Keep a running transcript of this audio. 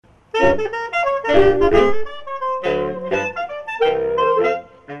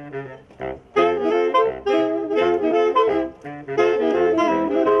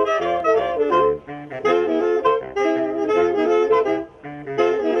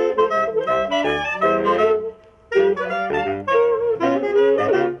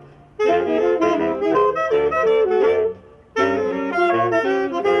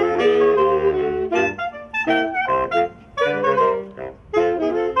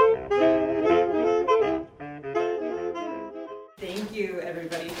Thank you,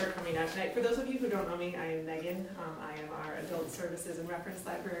 everybody, for coming out tonight. For those of you who don't know me, I am Megan. I am our Adult Services and Reference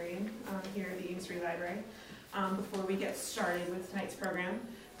Librarian here at the Ames Free Library. Before we get started with tonight's program,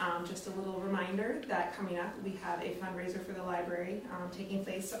 just a little reminder that coming up, we have a fundraiser for the library taking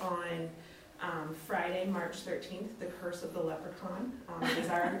place on Friday, March 13th, The Curse of the Leprechaun. It is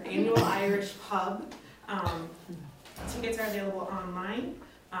our annual Irish pub. Tickets are available online.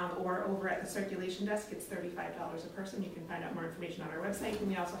 Or over at the circulation desk. It's $35 a person. You can find out more information on our website, and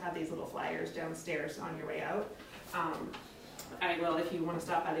we also have these little flyers downstairs on your way out. I will, if you want to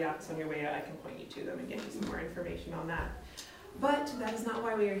stop by the office on your way out, I can point you to them and get you some more information on that. But that is not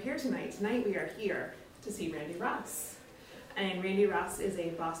why we are here tonight. Tonight we are here to see Randy Ross. And Randy Ross is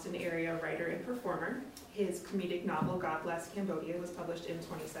a Boston area writer and performer. His comedic novel, God Bless Cambodia, was published in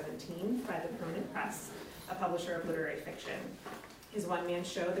 2017 by the Permanent Press, a publisher of literary fiction. His one-man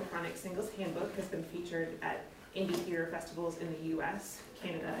show, The Chronic Singles Handbook, has been featured at indie theater festivals in the US,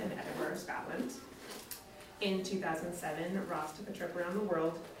 Canada, and Edinburgh, Scotland. In 2007, Ross took a trip around the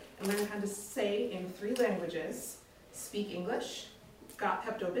world and learned how to say in 3 languages, speak English, got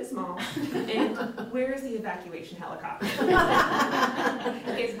Pepto-Bismol, and where is the evacuation helicopter?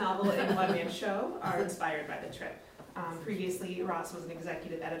 His novel and one-man show are inspired by the trip. Previously, Ross was an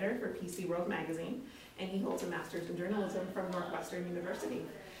executive editor for PC World magazine, and he holds a master's in journalism from Northwestern University.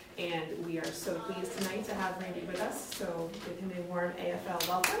 And we are so pleased tonight to have Randy with us, so give him a warm AFL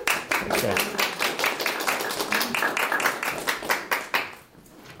welcome. Okay.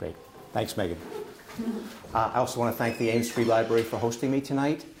 Great. Thanks, Megan. I also want to thank the Ames Free Library for hosting me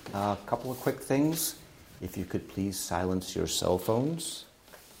tonight. A couple of quick things. If you could please silence your cell phones.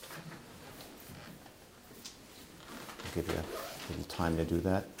 I'll give you a little time to do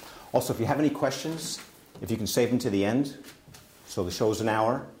that. Also, if you have any questions, if you can save them to the end. So the show's an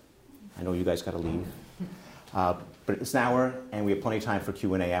hour. I know you guys got to leave. But it's an hour, and we have plenty of time for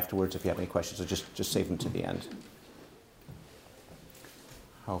Q&A afterwards if you have any questions. So just save them to the end.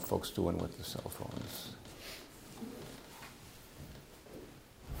 How are folks doing with the cell phones?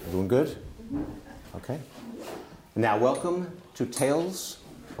 Doing good? Okay. Now, welcome to Tales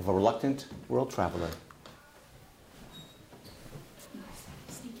of a Reluctant World Traveler.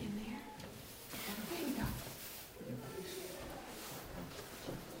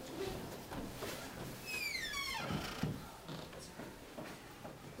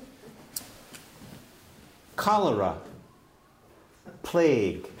 Cholera,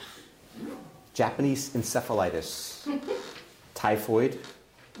 plague, Japanese encephalitis, typhoid,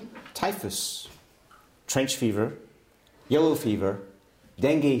 typhus, trench fever, yellow fever,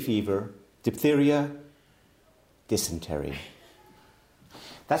 dengue fever, diphtheria, dysentery.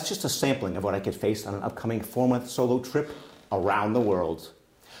 That's just a sampling of what I could face on an upcoming 4-month solo trip around the world.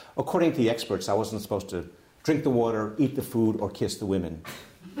 According to the experts, I wasn't supposed to drink the water, eat the food, or kiss the women.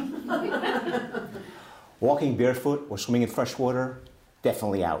 Walking barefoot or swimming in fresh water,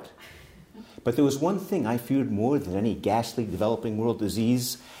 definitely out. But there was one thing I feared more than any ghastly developing world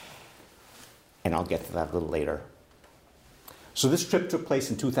disease, and I'll get to that a little later. So this trip took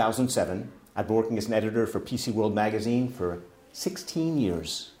place in 2007. I'd been working as an editor for PC World magazine for 16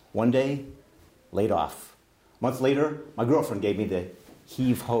 years. One day, laid off. A month later, my girlfriend gave me the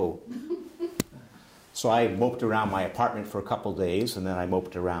heave-ho. So I moped around my apartment for a couple days, and then I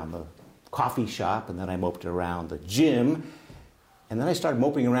moped around the coffee shop, and then I moped around the gym, and then I started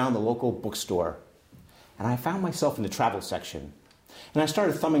moping around the local bookstore. And I found myself in the travel section. And I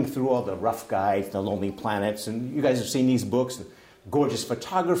started thumbing through all the rough guides, the Lonely Planets, and you guys have seen these books, the gorgeous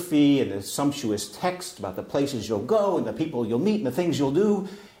photography and the sumptuous text about the places you'll go and the people you'll meet and the things you'll do.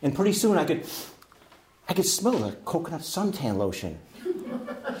 And pretty soon I could smell the coconut suntan lotion.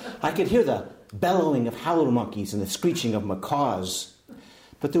 I could hear the bellowing of howler monkeys and the screeching of macaws.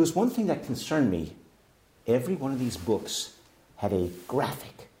 But there was one thing that concerned me. Every one of these books had a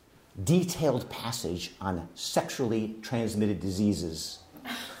graphic, detailed passage on sexually transmitted diseases.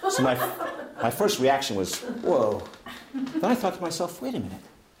 So my first reaction was, whoa. Then I thought to myself, wait a minute.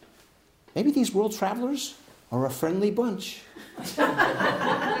 Maybe these world travelers are a friendly bunch.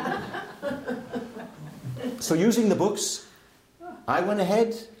 So using the books, I went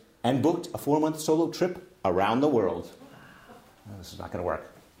ahead and booked a 4-month solo trip around the world. Oh, this is not going to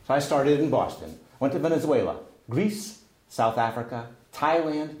work. So I started in Boston, went to Venezuela, Greece, South Africa,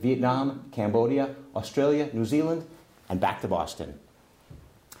 Thailand, Vietnam, Cambodia, Australia, New Zealand, and back to Boston.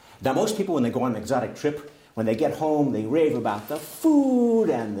 Now, most people, when they go on an exotic trip, when they get home, they rave about the food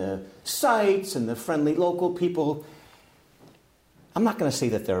and the sights and the friendly local people. I'm not going to say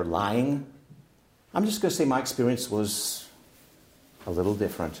that they're lying. I'm just going to say my experience was a little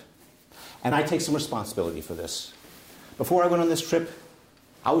different. And I take some responsibility for this. Before I went on this trip,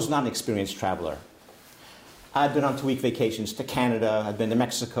 I was not an experienced traveler. I'd been on 2-week vacations to Canada, I'd been to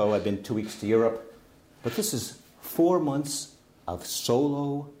Mexico, I'd been 2 weeks to Europe. But this is 4 months of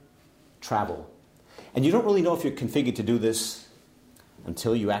solo travel. And you don't really know if you're configured to do this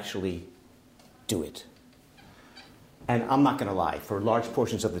until you actually do it. And I'm not going to lie, for large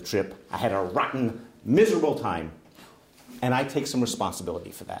portions of the trip, I had a rotten, miserable time. And I take some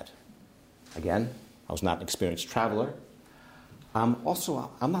responsibility for that. Again, I was not an experienced traveler.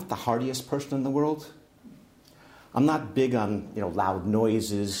 Also, I'm not the hardiest person in the world. I'm not big on, loud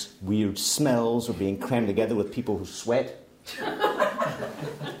noises, weird smells, or being crammed together with people who sweat.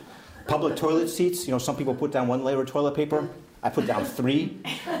 Public toilet seats, some people put down 1 layer of toilet paper. I put down 3.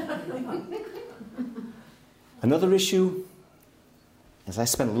 Another issue is I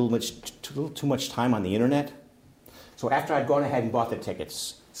spent a little too much time on the internet. So after I'd gone ahead and bought the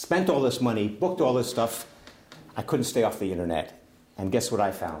tickets, spent all this money, booked all this stuff, I couldn't stay off the internet. And guess what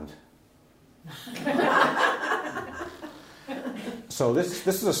I found? So this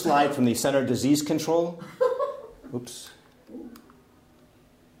is a slide from the Center of Disease Control. Oops.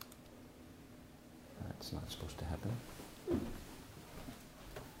 That's not supposed to happen.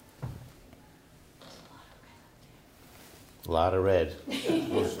 A lot of red.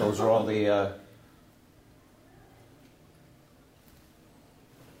 Those are all the...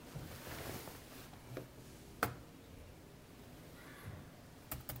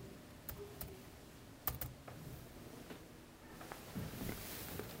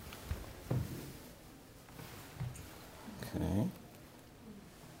 Okay.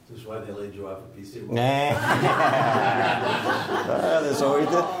 This is why they laid you off at PC. There's always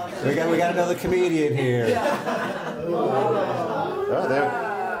we got another comedian here. Oh, there.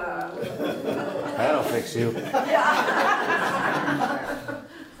 That'll fix you.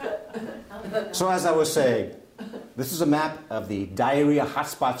 So as I was saying, this is a map of the diarrhea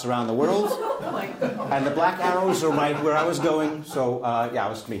hotspots around the world. And the black arrows are where I was going. So I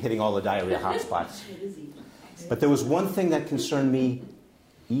was going to be hitting all the diarrhea hotspots. But there was one thing that concerned me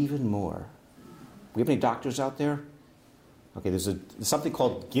even more. We have any doctors out there? Okay, there's something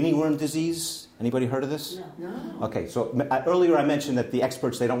called guinea worm disease. Anybody heard of this? No. Okay, so earlier I mentioned that the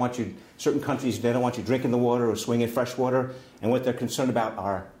experts, certain countries, they don't want you drinking the water or swimming in fresh water. And what they're concerned about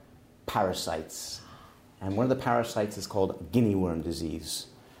are parasites. And one of the parasites is called guinea worm disease.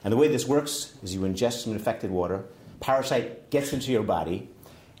 And the way this works is you ingest some infected water, parasite gets into your body,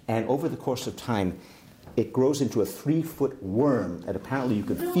 and over the course of time, it grows into a 3-foot worm that apparently you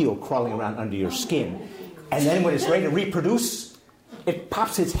can feel crawling around under your skin. And then when it's ready to reproduce, it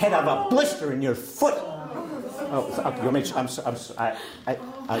pops its head out of a blister in your foot. Oh, okay, I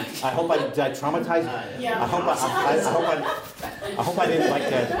hope I traumatized. I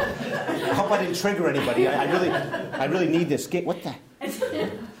hope I didn't trigger anybody. I really need this. What the?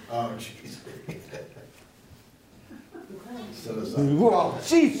 Oh, jeez. Whoa,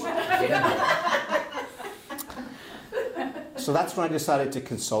 jeez. So that's when I decided to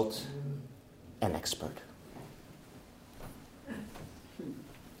consult an expert.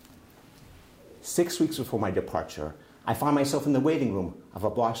 6 weeks before my departure, I found myself in the waiting room of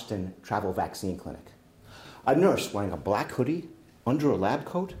a Boston travel vaccine clinic. A nurse wearing a black hoodie under a lab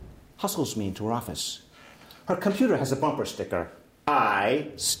coat hustles me into her office. Her computer has a bumper sticker. I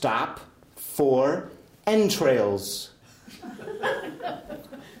stop for entrails.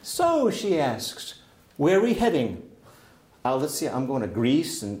 So, she asks, where are we heading? Let's see, I'm going to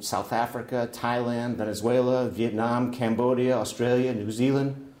Greece and South Africa, Thailand, Venezuela, Vietnam, Cambodia, Australia, New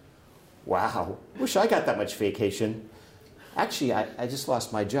Zealand. Wow, wish I got that much vacation. Actually, I just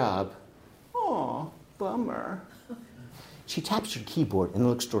lost my job. Aw, bummer. She taps her keyboard and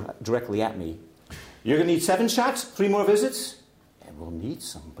looks directly at me. You're going to need 7 shots, 3 more visits, and we'll need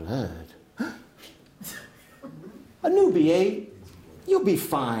some blood. A newbie, eh? You'll be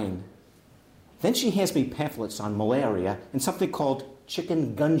fine. Then she hands me pamphlets on malaria and something called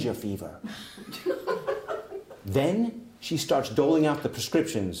chikungunya fever. Then she starts doling out the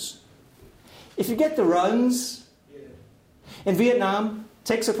prescriptions. If you get the runs, in Vietnam,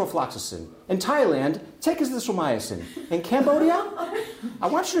 take ciprofloxacin. In Thailand, take azithromycin. In Cambodia, I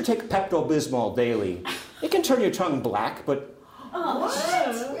want you to take Pepto-Bismol daily. It can turn your tongue black, but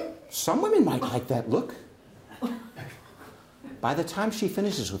some women might like that look. By the time she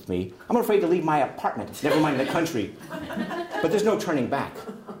finishes with me, I'm afraid to leave my apartment, never mind the country. But there's no turning back.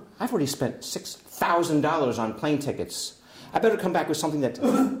 I've already spent $6,000 on plane tickets. I better come back with something that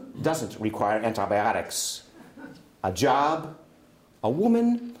doesn't require antibiotics. A job, a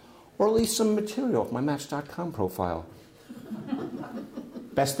woman, or at least some material for my Match.com profile.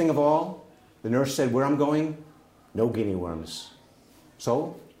 Best thing of all, the nurse said where I'm going, no guinea worms.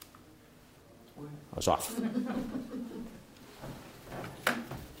 So, I was off.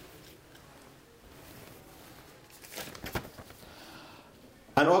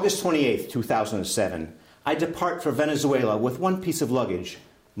 On August 28th, 2007, I depart for Venezuela with one piece of luggage,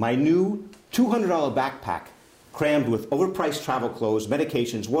 my new $200 backpack, crammed with overpriced travel clothes,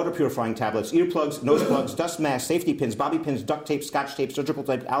 medications, water purifying tablets, earplugs, nose plugs, dust masks, safety pins, bobby pins, duct tape, scotch tape, surgical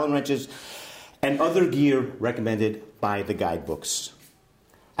tape, Allen wrenches, and other gear recommended by the guidebooks.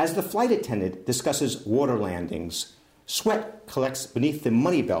 As the flight attendant discusses water landings, sweat collects beneath the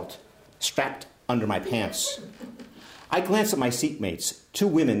money belt strapped under my pants. I glance at my seatmates, two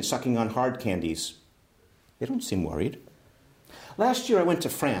women sucking on hard candies. They don't seem worried. Last year I went to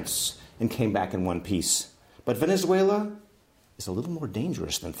France and came back in one piece. But Venezuela is a little more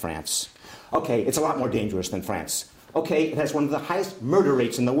dangerous than France. Okay, it's a lot more dangerous than France. Okay, it has one of the highest murder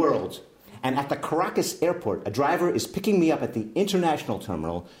rates in the world. And at the Caracas airport, a driver is picking me up at the international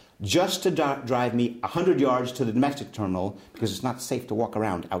terminal just to drive me 100 yards to the domestic terminal because it's not safe to walk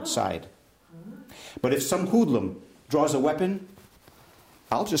around outside. But if some hoodlum draws a weapon,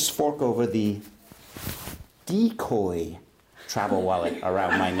 I'll just fork over the decoy travel wallet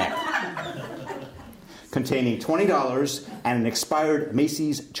around my neck, containing $20 and an expired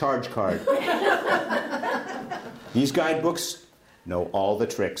Macy's charge card. These guidebooks know all the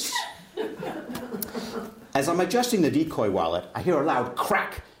tricks. As I'm adjusting the decoy wallet, I hear a loud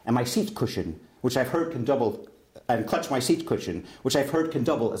crack and my seat cushion, which I've heard can double, and clutch my seat cushion, which I've heard can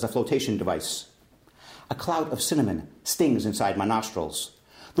double as a flotation device. A cloud of cinnamon stings inside my nostrils.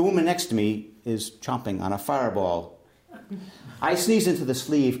 The woman next to me is chomping on a fireball. I sneeze into the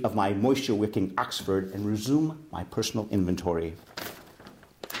sleeve of my moisture-wicking Oxford and resume my personal inventory.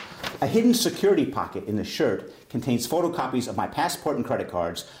 A hidden security pocket in the shirt contains photocopies of my passport and credit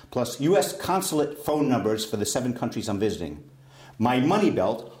cards, plus U.S. consulate phone numbers for the 7 countries I'm visiting. My money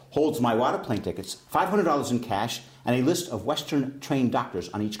belt holds my water plane tickets, $500 in cash, and a list of Western-trained doctors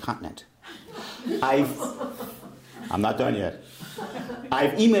on each continent. I'm not done yet.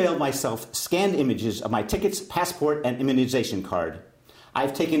 I've emailed myself scanned images of my tickets, passport, and immunization card.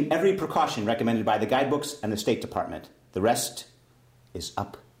 I've taken every precaution recommended by the guidebooks and the State Department. The rest is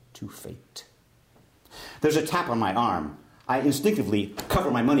up to fate. There's a tap on my arm. I instinctively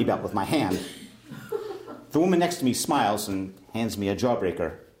cover my money belt with my hand. The woman next to me smiles and hands me a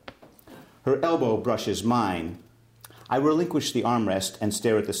jawbreaker. Her elbow brushes mine. I relinquish the armrest and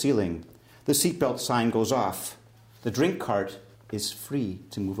stare at the ceiling. The seatbelt sign goes off. The drink cart is free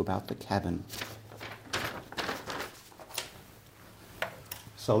to move about the cabin.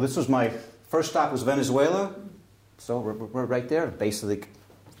 So this was my first stop was Venezuela. So we're right there, base of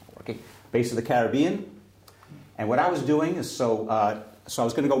the Caribbean. And what I was doing is, so I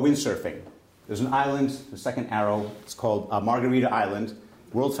was going to go windsurfing. There's an island, the second arrow, it's called Margarita Island,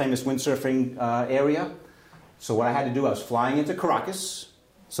 world famous windsurfing area. So what I had to do, I was flying into Caracas.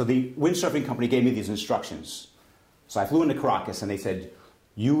 So the windsurfing company gave me these instructions. So I flew into Caracas and they said,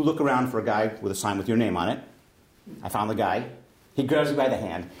 you look around for a guy with a sign with your name on it. I found the guy. He grabs me by the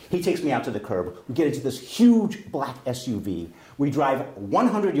hand. He takes me out to the curb. We get into this huge black SUV. We drive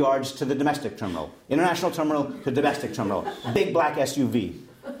 100 yards to the domestic terminal. International terminal to domestic terminal. Big black SUV.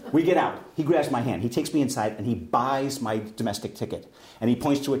 We get out. He grabs my hand. He takes me inside and he buys my domestic ticket. And he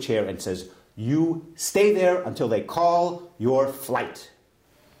points to a chair and says, you stay there until they call your flight.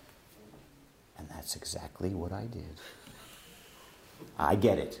 And that's exactly what I did. I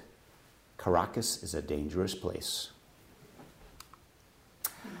get it. Caracas is a dangerous place.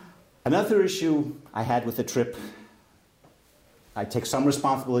 Another issue I had with the trip, I take some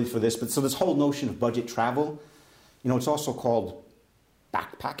responsibility for this, but so this whole notion of budget travel, it's also called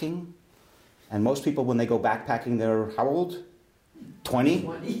backpacking. And most people, when they go backpacking, they're how old?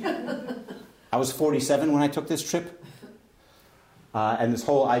 20? I was 47 when I took this trip. And this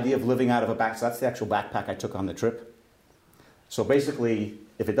whole idea of living out of a backpack, so that's the actual backpack I took on the trip. So basically,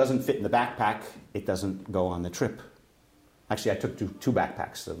 if it doesn't fit in the backpack, it doesn't go on the trip. Actually, I took two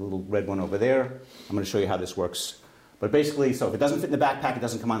backpacks, the little red one over there. I'm going to show you how this works. But basically, so if it doesn't fit in the backpack, it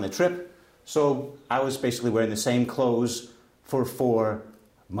doesn't come on the trip. So I was basically wearing the same clothes for 4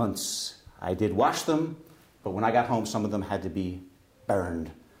 months. I did wash them, but when I got home, some of them had to be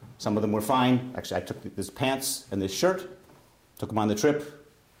burned. Some of them were fine. Actually, I took this pants and this shirt, took them on the trip,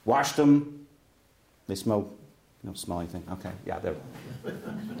 washed them. They smell, you don't smell anything. Okay, yeah,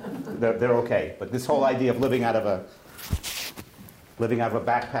 they're okay. But this whole idea of living out of a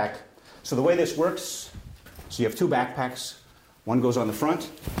backpack. So the way this works, so you have 2 backpacks. One goes on the front,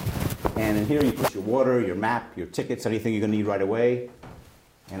 and in here you put your water, your map, your tickets, anything you're going to need right away.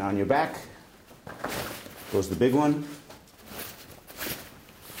 And on your back goes the big one.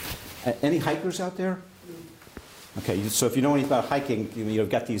 Any hikers out there? Okay, so if you know anything about hiking, you've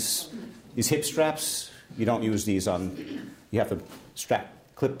got these hip straps. You don't use these on. You have the strap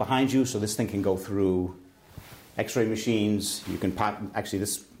clip behind you, so this thing can go through X-ray machines. You can pop. Actually,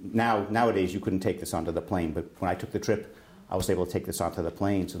 this nowadays you couldn't take this onto the plane, but when I took the trip, I was able to take this onto the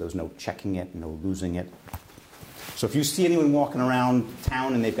plane, so there was no checking it, no losing it. So if you see anyone walking around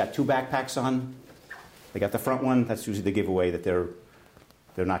town and they've got 2 backpacks on, they got the front one. That's usually the giveaway that they're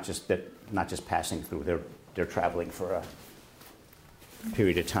not just passing through. They're traveling for a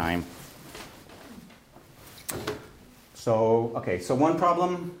period of time. So one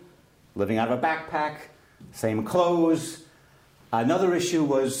problem, living out of a backpack, same clothes. Another issue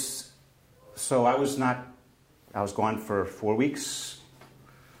was, so I was gone for 4 weeks.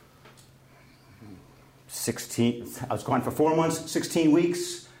 I was gone for 4 months, 16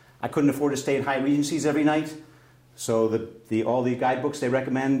 weeks. I couldn't afford to stay in Hyatt Regencies every night. So all the guidebooks, they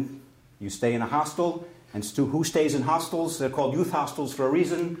recommend you stay in a hostel. And who stays in hostels? They're called youth hostels for a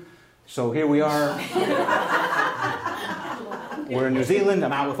reason. So here we are. We're in New Zealand.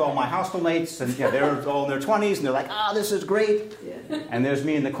 I'm out with all my hostel mates. And they're all in their 20s. And they're like, this is great. Yeah. And there's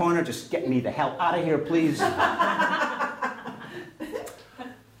me in the corner. Just get me the hell out of here, please.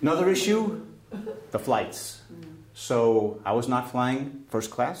 Another issue, the flights. So I was not flying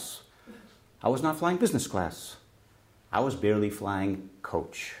first class. I was not flying business class. I was barely flying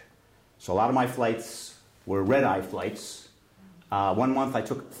coach. So a lot of my flights were red-eye flights. 1 month I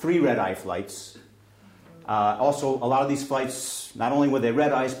took 3 red-eye flights. Also, a lot of these flights, not only were they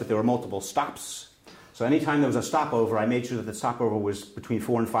red-eyes, but there were multiple stops. So anytime there was a stopover, I made sure that the stopover was between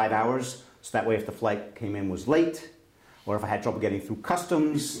 4 and 5 hours. So that way if the flight came in was late, or if I had trouble getting through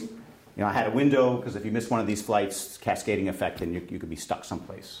customs, I had a window, because if you miss one of these flights, cascading effect, and you could be stuck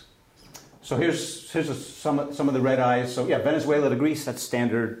someplace. So here's some of the red eyes. So Venezuela to Greece, that's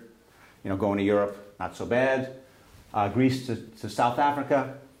standard. Going to Europe, not so bad. Greece to South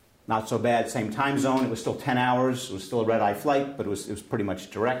Africa, not so bad. Same time zone. It was still 10 hours. It was still a red-eye flight, but it was pretty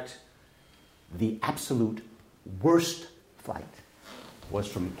much direct. The absolute worst flight was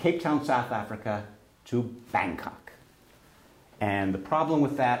from Cape Town, South Africa to Bangkok. And the problem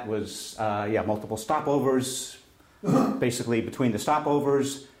with that was, multiple stopovers. Basically, between the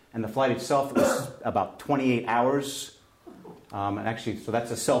stopovers and the flight itself, it was about 28 hours. And actually, so that's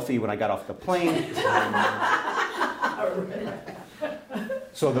a selfie when I got off the plane.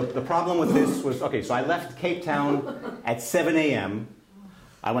 So the problem with this was, so I left Cape Town at 7 a.m.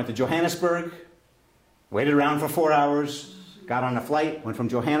 I went to Johannesburg, waited around for 4 hours, got on a flight, went from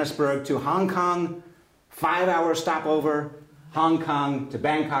Johannesburg to Hong Kong, 5-hour stopover, Hong Kong to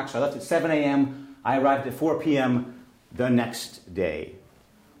Bangkok. So I left at 7 a.m. I arrived at 4 p.m. the next day.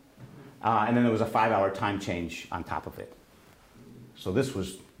 And then there was a 5-hour time change on top of it. So this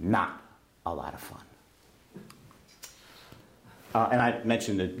was not a lot of fun. And I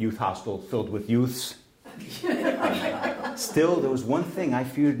mentioned a youth hostel filled with youths. Still, there was one thing I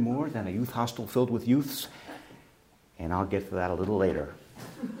feared more than a youth hostel filled with youths, and I'll get to that a little later.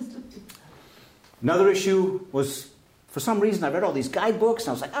 Another issue was, for some reason, I read all these guidebooks, and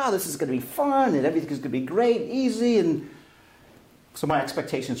I was like, this is going to be fun, and everything's going to be great, easy, and so my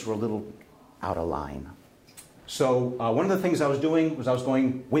expectations were a little out of line. So one of the things I was doing was I was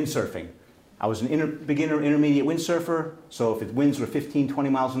going windsurfing. I was an beginner intermediate windsurfer, so if the winds were 15, 20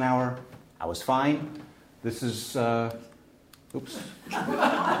 miles an hour, I was fine. This is, So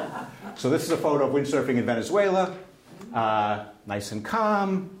this is a photo of windsurfing in Venezuela. Nice and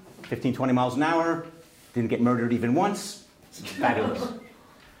calm, 15, 20 miles an hour. Didn't get murdered even once. Fabulous.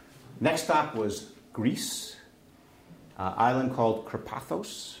 Next stop was Greece, island called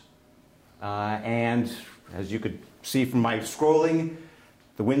Karpathos. And as you could see from my scrolling,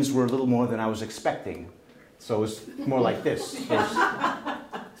 the winds were a little more than I was expecting. So it was more like this.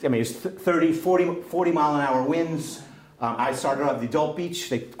 It was 30, 40 mile an hour winds. I started out at the adult beach.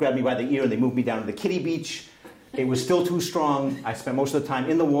 They grabbed me by the ear and they moved me down to the kiddie beach. It was still too strong. I spent most of the time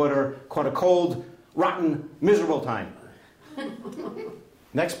in the water, caught a cold, rotten, miserable time.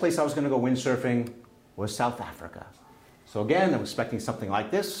 Next place I was going to go windsurfing was South Africa. So again, I'm expecting something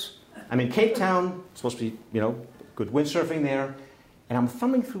like this. I'm in Cape Town, it's supposed to be, good windsurfing there. And I'm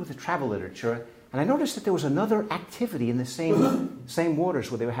thumbing through the travel literature, and I noticed that there was another activity in the same waters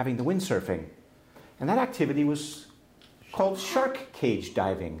where they were having the windsurfing. And that activity was called shark cage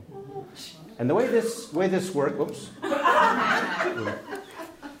diving. And the way this works,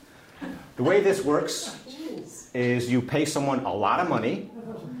 the way this works is you pay someone a lot of money,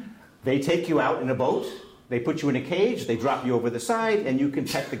 they take you out in a boat, they put you in a cage, they drop you over the side, and you can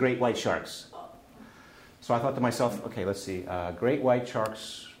pet the great white sharks. So I thought to myself, okay, let's see, great white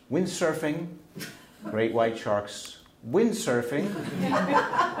sharks windsurfing, great white sharks windsurfing.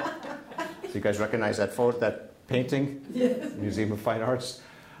 So you guys recognize that photo, that painting? Yes. Museum of Fine Arts.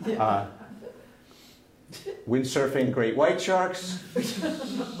 Windsurfing great white sharks.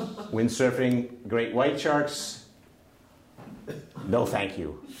 Windsurfing great white sharks. No, thank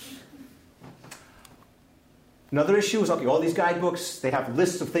you. Another issue is, okay, all these guidebooks, they have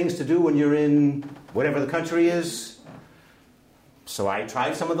lists of things to do when you're in whatever the country is. So I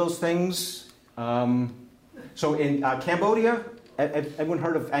tried some of those things. So in Cambodia, everyone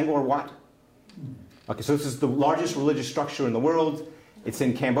heard of Angkor Wat? Okay, so this is the largest religious structure in the world. It's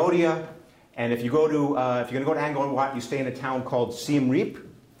in Cambodia. And if you're going to go to Angkor Wat, you stay in a town called Siem Reap.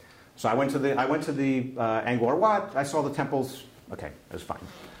 So I went to the Angkor Wat. I saw the temples. Okay, it was fine.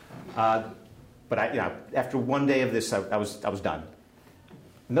 But after one day of this, I was done.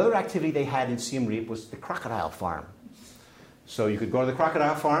 Another activity they had in Siem Reap was the crocodile farm. So you could go to the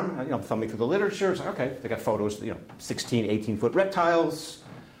crocodile farm, thumbing through the literature. It's like, okay, they got photos, 16, 18-foot reptiles.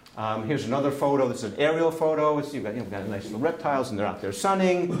 Here's another photo. This is an aerial photo. You've got nice little reptiles, and they're out there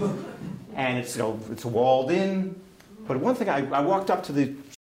sunning. And it's walled in. But one thing, I walked up to the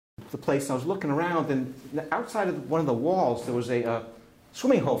place, and I was looking around, and outside of one of the walls, there was a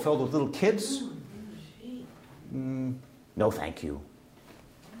swimming hole filled with little kids. No, thank you.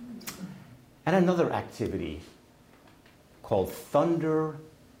 And another activity called Thunder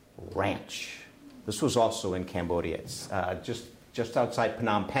Ranch. This was also in Cambodia. It's just outside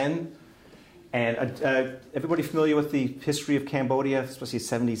Phnom Penh. And everybody familiar with the history of Cambodia, especially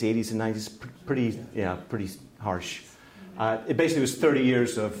 70s, 80s, and 90s? Pretty harsh. It basically was 30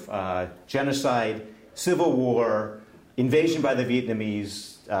 years of genocide, civil war, invasion by the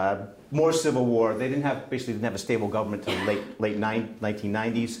Vietnamese, more civil war. They didn't have a stable government until the late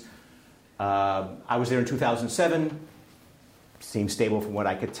 1990s. I was there in 2007. Seemed stable from what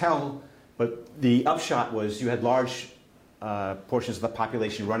I could tell. But the upshot was you had large portions of the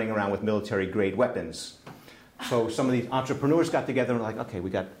population running around with military-grade weapons. So some of the entrepreneurs got together and were like, okay, we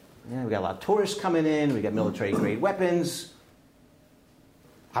got a lot of tourists coming in. We got military-grade weapons.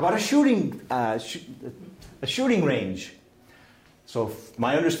 How about a shooting range? So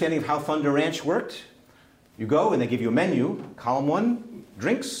my understanding of how Thunder Ranch worked, you go and they give you a menu. Column 1,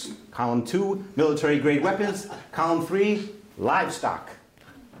 drinks. Column 2, military-grade weapons. Column 3, livestock.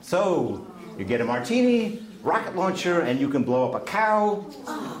 So you get a martini, rocket launcher, and you can blow up a cow.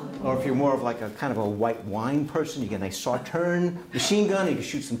 Or if you're more of like a kind of a white wine person, you get a nice sauterne machine gun, and you can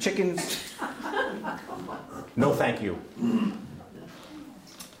shoot some chickens. No, thank you.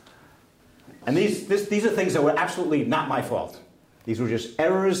 And these are things that were absolutely not my fault. These were just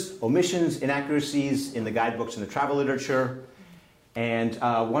errors, omissions, inaccuracies in the guidebooks and the travel literature. And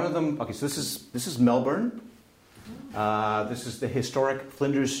one of them, okay, so this is Melbourne. This is the historic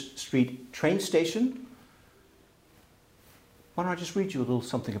Flinders Street train station. Why don't I just read you a little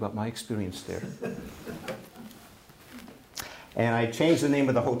something about my experience there? And I changed the name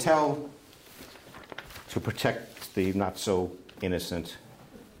of the hotel to protect the not-so-innocent.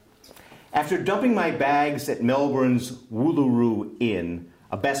 After dumping my bags at Melbourne's Woolaroo Inn,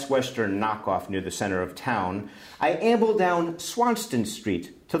 a Best Western knockoff near the center of town, I ambled down Swanston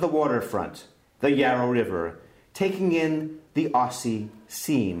Street to the waterfront, the Yarrow River, taking in the Aussie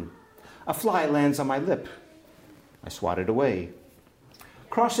scene. A fly lands on my lip. I swat it away.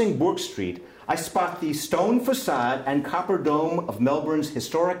 Crossing Bourke Street, I spot the stone facade and copper dome of Melbourne's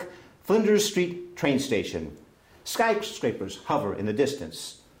historic Flinders Street train station. Skyscrapers hover in the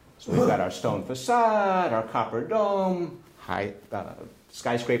distance. So we've got our stone facade, our copper dome, high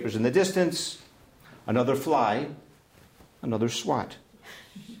skyscrapers in the distance, another fly, another swat.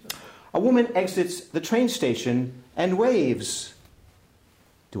 A woman exits the train station and waves.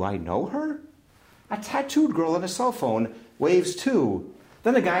 Do I know her? A tattooed girl on a cell phone waves too.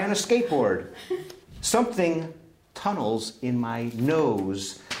 Then a guy on a skateboard. Something tunnels in my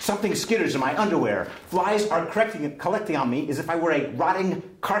nose. Something skitters in my underwear. Flies are collecting on me as if I were a rotting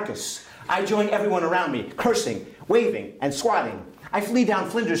carcass. I join everyone around me, cursing, waving, and swatting. I flee down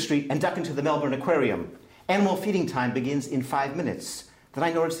Flinders Street and duck into the Melbourne Aquarium. Animal feeding time begins in 5 minutes. Then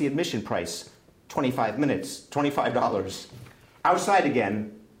I notice the admission price, 25 minutes, $25. Outside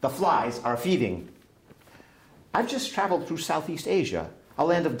again, the flies are feeding. I've just traveled through Southeast Asia, a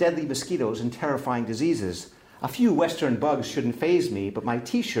land of deadly mosquitoes and terrifying diseases. A few Western bugs shouldn't faze me, but my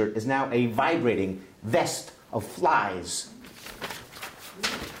t-shirt is now a vibrating vest of flies.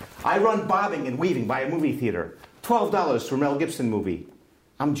 I run bobbing and weaving by a movie theater. $12 for a Mel Gibson movie.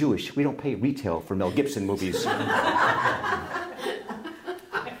 I'm Jewish. We don't pay retail for Mel Gibson movies. Back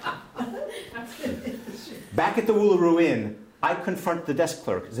at the Woolaroo Inn, I confront the desk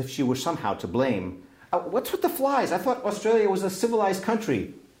clerk as if she were somehow to blame. What's with the flies? I thought Australia was a civilized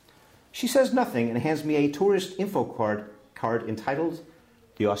country. She says nothing and hands me a tourist info card entitled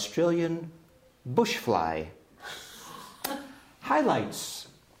The Australian Bushfly. Highlights.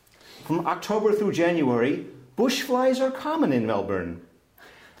 From October through January, bushflies are common in Melbourne.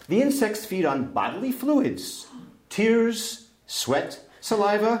 The insects feed on bodily fluids, tears, sweat,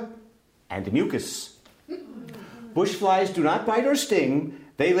 saliva, and mucus. Bushflies do not bite or sting.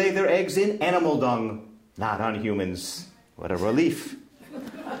 They lay their eggs in animal dung, not on humans. What a relief.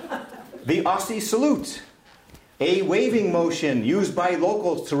 The Aussie salute, a waving motion used by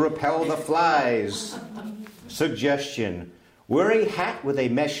locals to repel the flies. Suggestion, wear a hat with a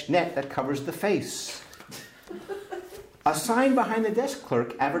mesh net that covers the face. A sign behind the desk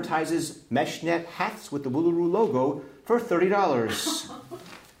clerk advertises mesh net hats with the Woolaroo logo for $30.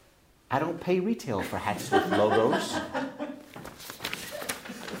 I don't pay retail for hats with logos.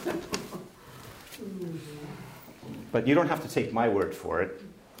 But you don't have to take my word for it.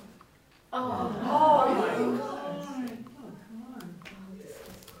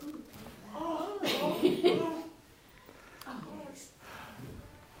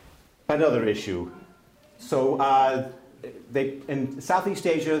 Another issue. So in Southeast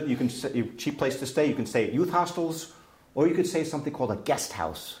Asia, cheap place to stay. You can stay at youth hostels, or you could stay something called a guest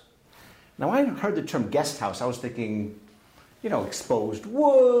house. Now, when I heard the term guest house, I was thinking, exposed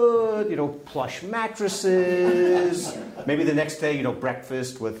wood, plush mattresses. Maybe the next day,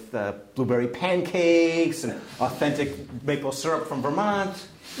 breakfast with blueberry pancakes and authentic maple syrup from Vermont.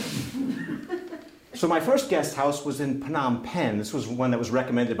 So my first guest house was in Phnom Penh. This was one that was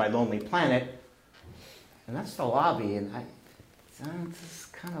recommended by Lonely Planet. And that's the lobby, and it's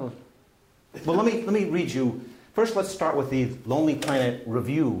kind of... Well, let me read you. First, let's start with the Lonely Planet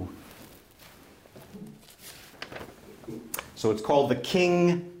review. So it's called the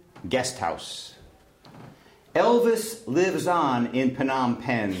King Guest House. Elvis lives on in Phnom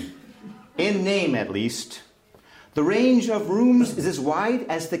Penh, in name at least. The range of rooms is as wide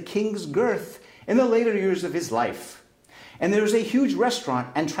as the king's girth in the later years of his life. And there's a huge restaurant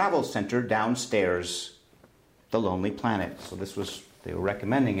and travel center downstairs. The Lonely Planet. So they were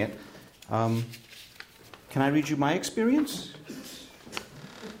recommending it. Can I read you my experience?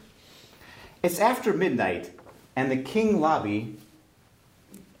 It's after midnight, and the King lobby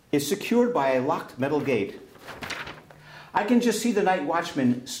is secured by a locked metal gate. I can just see the night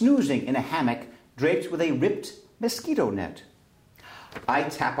watchman snoozing in a hammock draped with a ripped mosquito net. I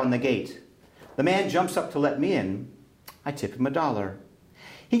tap on the gate. The man jumps up to let me in. I tip him $1.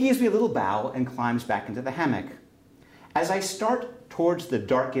 He gives me a little bow and climbs back into the hammock. As I start towards the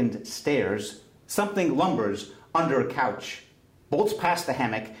darkened stairs, something lumbers under a couch, bolts past the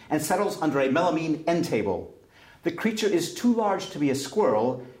hammock, and settles under a melamine end table. The creature is too large to be a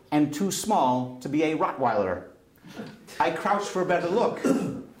squirrel and too small to be a Rottweiler. I crouch for a better look.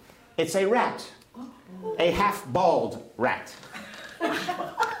 It's a rat. A half-bald rat.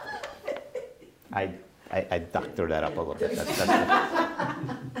 I doctored that up a little bit.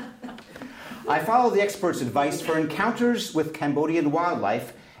 I follow the expert's advice for encounters with Cambodian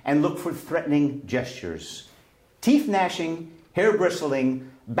wildlife and look for threatening gestures. Teeth gnashing, hair bristling,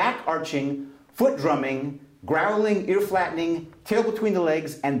 back arching, foot drumming, growling, ear flattening, tail between the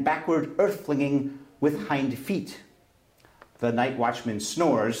legs, and backward earth flinging with hind feet. The night watchman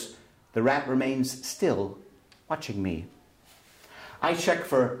snores. The rat remains still, watching me. I check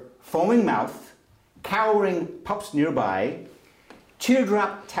for foaming mouth, cowering pups nearby,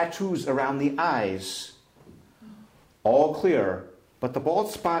 teardrop tattoos around the eyes. All clear, but the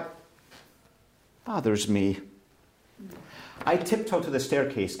bald spot bothers me. I tiptoe to the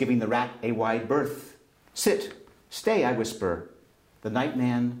staircase, giving the rat a wide berth. Sit, stay, I whisper. The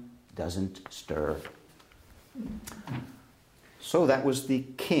nightman doesn't stir. So that was the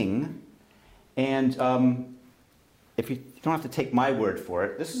King. And if you don't have to take my word for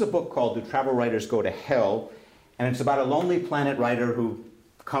it, this is a book called Do Travel Writers Go to Hell? And it's about a Lonely Planet writer who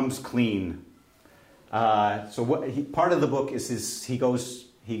comes clean. Part of the book is he goes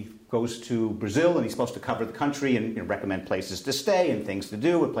to Brazil, and he's supposed to cover the country and recommend places to stay and things to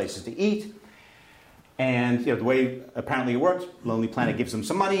do and places to eat. And the way apparently it works, Lonely Planet gives him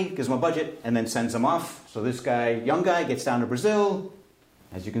some money, gives him a budget, and then sends him off. So this young guy, gets down to Brazil.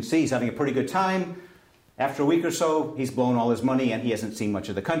 As you can see, he's having a pretty good time. After a week or so, he's blown all his money, and he hasn't seen much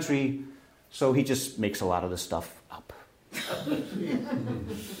of the country. So he just makes a lot of the stuff up.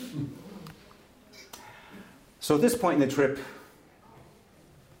 So at this point in the trip,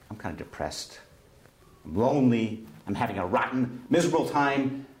 I'm kind of depressed. I'm lonely. I'm having a rotten, miserable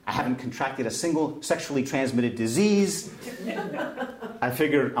time. I haven't contracted a single sexually transmitted disease. I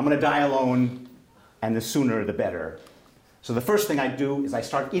figured I'm going to die alone, and the sooner the better. So the first thing I do is I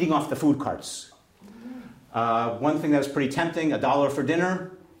start eating off the food carts. One thing that was pretty tempting, $1 for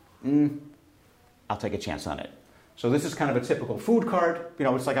dinner. I'll take a chance on it. So this is kind of a typical food cart.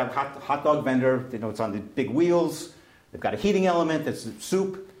 It's like a hot dog vendor. It's on the big wheels. They've got a heating element that's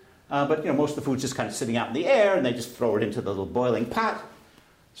soup. But most of the food's just kind of sitting out in the air, and they just throw it into the little boiling pot.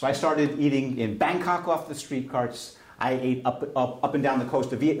 So I started eating in Bangkok off the street carts. I ate up and down the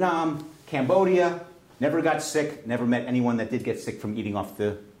coast of Vietnam, Cambodia. Never got sick. Never met anyone that did get sick from eating off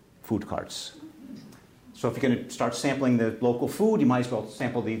the food carts. So if you're going to start sampling the local food, you might as well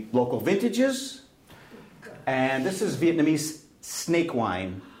sample the local vintages. And this is Vietnamese snake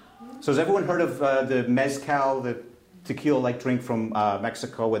wine. So has everyone heard of the mezcal, the tequila-like drink from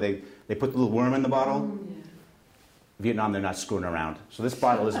Mexico, where they put the little worm in the bottle? Vietnam, they're not screwing around. So this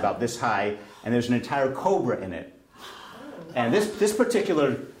bottle is about this high, and there's an entire cobra in it. And this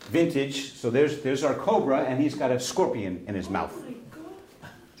particular vintage, so there's our cobra, and he's got a scorpion in his mouth.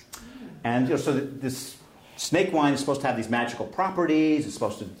 And so this snake wine is supposed to have these magical properties. It's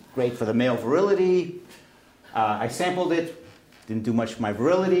supposed to be great for the male virility. I sampled it. Didn't do much for my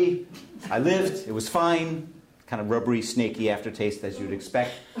virility. I lived. It was fine. Kind of rubbery, snaky aftertaste, as you'd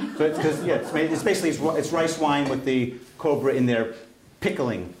expect. So it's basically it's rice wine with the cobra in there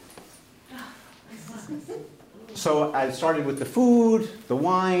pickling. So I started with the food, the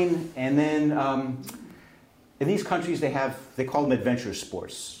wine, and then in these countries they call them adventure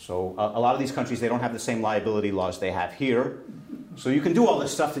sports. So a lot of these countries, they don't have the same liability laws they have here. So you can do all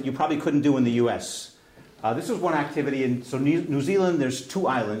this stuff that you probably couldn't do in the U.S. This was one activity. So New Zealand, there's two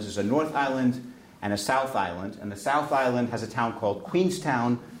islands. There's a North Island and a South Island. And the South Island has a town called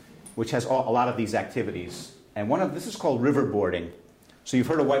Queenstown, which has a lot of these activities. And this is called riverboarding. So you've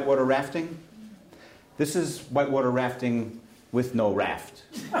heard of whitewater rafting? This is whitewater rafting with no raft.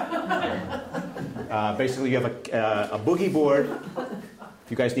 Basically, you have a boogie board.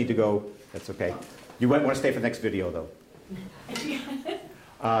 If you guys need to go, that's okay. You might want to stay for the next video, though.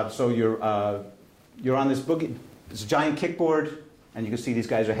 So you're on this boogie. It's a giant kickboard, and you can see these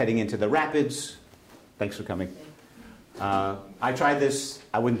guys are heading into the rapids. Thanks for coming. I tried this.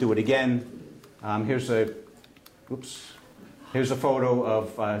 I wouldn't do it again. Here's a photo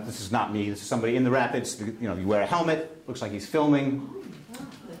of, this is not me, this is somebody in the rapids. You wear a helmet, looks like he's filming.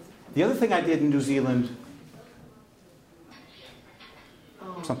 The other thing I did in New Zealand,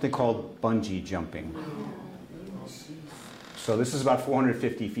 something called bungee jumping. So this is about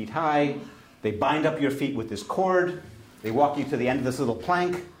 450 feet high. They bind up your feet with this cord. They walk you to the end of this little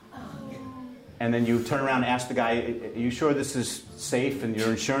plank. And then you turn around and ask the guy, are you sure this is safe and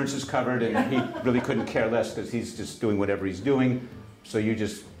your insurance is covered? And he really couldn't care less because he's just doing whatever he's doing. So you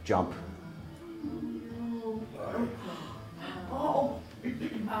just jump.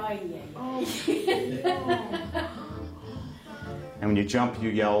 And when you jump, you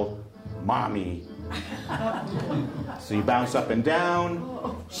yell, "Mommy." So you bounce up and down.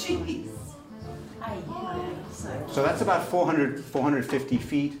 Jeez. So that's about 450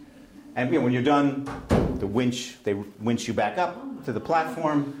 feet. And when you're done, they winch you back up to the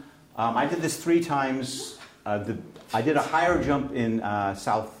platform. I did this 3 times. I did a higher jump in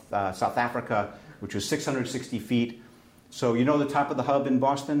South Africa, which was 660 feet. So you know the top of the hub in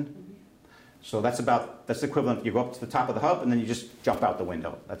Boston? So that's the equivalent. You go up to the top of the hub and then you just jump out the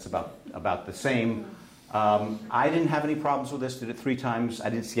window. That's about the same. I didn't have any problems with this. Did it 3 times. I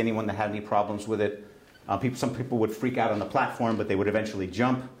didn't see anyone that had any problems with it. Some people would freak out on the platform, but they would eventually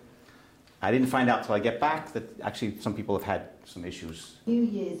jump. I didn't find out till I get back that actually some people have had some issues. New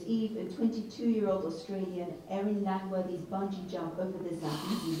Year's Eve, a 22-year-old Australian Erin Langworthy's bungee jump over the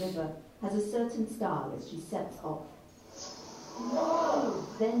Zambezi River has a certain style as she sets off.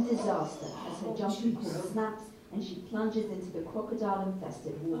 Then disaster as her jumping cord snaps and she plunges into the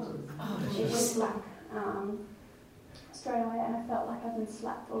crocodile-infested waters. It was like straight away, and I felt like I'd been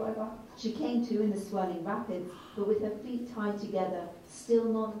slapped all over. She came to in the swirling rapids, but with her feet tied together, still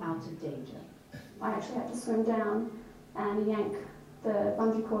not out of danger. I actually had to swim down and yank the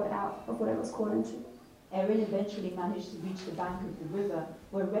bungee cord out of what it was caught into. Erin eventually managed to reach the bank of the river,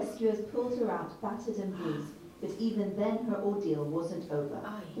 where rescuers pulled her out, battered and bruised. But even then, her ordeal wasn't over.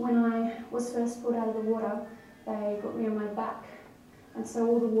 When I was first pulled out of the water, they put me on my back, and so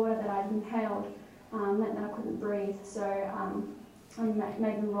all the water that I'd inhaled meant that I couldn't breathe. So I made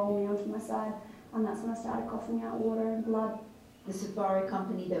them roll me onto my side, and that's when I started coughing out water and blood. The safari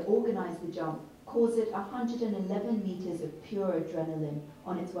company that organised the jump calls it 111 metres of pure adrenaline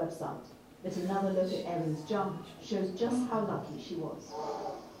on its website. But another look at Erin's jump shows just how lucky she was.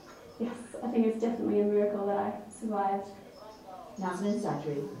 Yes, I think it's definitely a miracle that I survived. Nazanin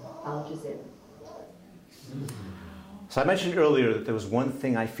Sadri, Al Jazeera. So I mentioned earlier that there was one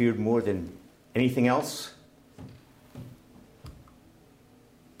thing I feared more than anything else.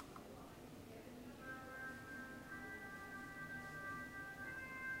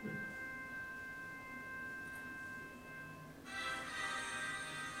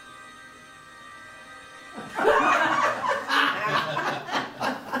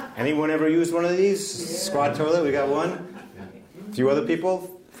 Anyone ever used one of these? Yeah. Squad toilet, we got one. A few other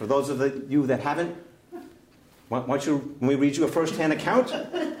people. For those of you that haven't, why don't you, when we read you a first-hand account?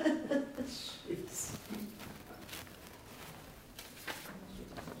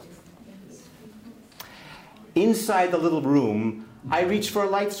 Inside the little room, I reach for a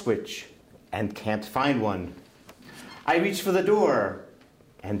light switch and can't find one. I reach for the door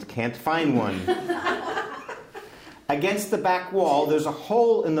and can't find one. Against the back wall, there's a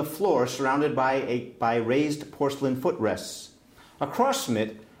hole in the floor surrounded by raised porcelain footrests. Across from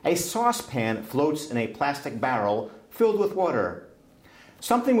it, a saucepan floats in a plastic barrel filled with water.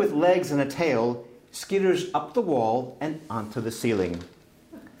 Something with legs and a tail skitters up the wall and onto the ceiling.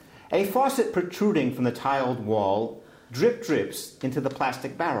 A faucet protruding from the tiled wall drips into the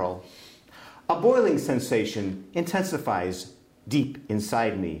plastic barrel. A boiling sensation intensifies deep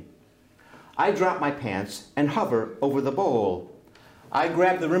inside me. I drop my pants and hover over the bowl. I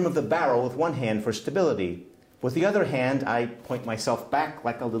grab the rim of the barrel with one hand for stability. With the other hand, I point myself back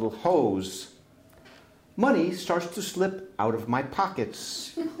like a little hose. Money starts to slip out of my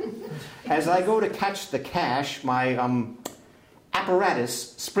pockets. As I go to catch the cash, my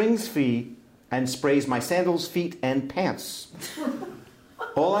apparatus springs free and sprays my sandals, feet, and pants.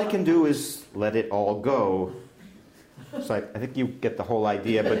 All I can do is let it all go. So I think you get the whole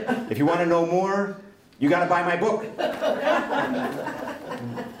idea, but if you want to know more, you got to buy my book.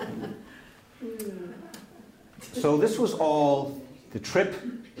 So this was all the trip,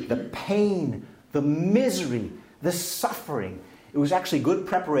 the pain, the misery, the suffering. It was actually good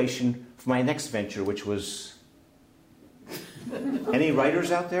preparation for my next venture, which was... Any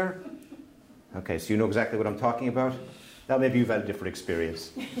writers out there? Okay, so you know exactly what I'm talking about? Now maybe you've had a different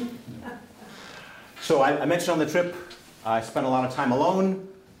experience. So I mentioned on the trip, I spent a lot of time alone.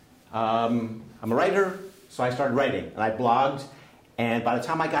 I'm a writer, so I started writing. And I blogged, and by the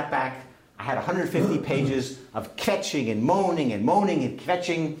time I got back, I had 150 pages of kvetching and moaning and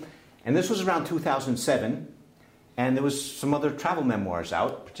kvetching. And this was around 2007. And there was some other travel memoirs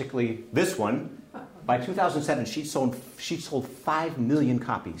out, particularly this one. By 2007, she sold 5 million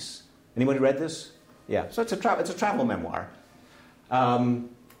copies. Anybody read this? Yeah, so it's a travel memoir.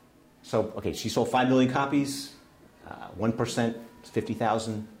 She sold 5 million copies. 1%,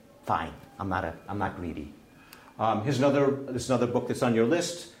 50,000. Fine, I'm not greedy. Here's another book that's on your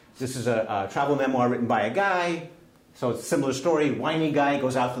list. This is a travel memoir written by a guy. So it's a similar story. Whiny guy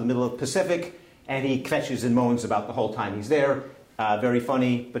goes out to the middle of the Pacific, and he kvetches and moans about the whole time he's there. Very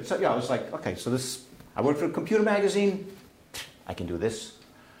funny. But so, I was like, okay, so this... I work for a computer magazine. I can do this.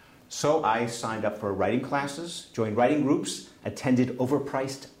 So I signed up for writing classes, joined writing groups, attended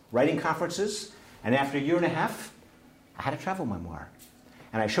overpriced writing conferences, and after a year and a half, I had a travel memoir.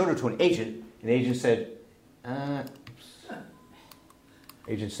 And I showed her to an agent, and the agent said,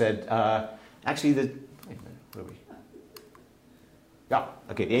 actually, wait a minute, where are we? Yeah,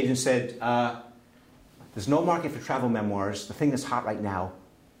 okay, the agent said, there's no market for travel memoirs. The thing that's hot right now,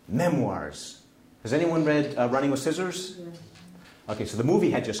 memoirs. Has anyone read Running with Scissors? Yeah. Okay, so the movie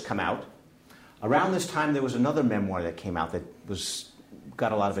had just come out. Around this time, there was another memoir that came out that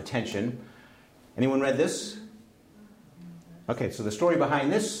got a lot of attention. Anyone read this? Okay, so the story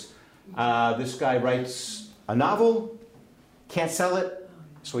behind this guy writes a novel, can't sell it,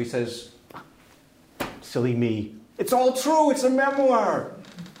 so he says, silly me, it's all true, it's a memoir.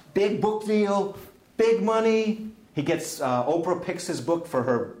 Big book deal, big money. He gets, Oprah picks his book for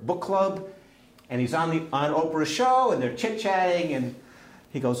her book club, and he's on Oprah's show, and they're chit-chatting, and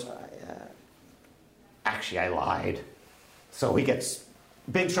he goes, actually, I lied. So he gets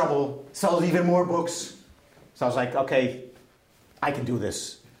big trouble, sells even more books. So I was like, okay, I can do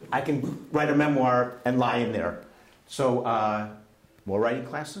this. I can write a memoir and lie in there. So more writing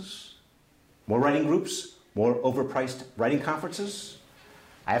classes, more writing groups, more overpriced writing conferences.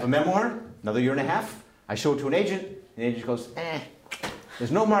 I have a memoir, another year and a half. I show it to an agent, and the agent goes,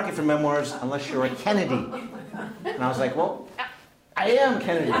 there's no market for memoirs unless you're a Kennedy. And I was like, well, I am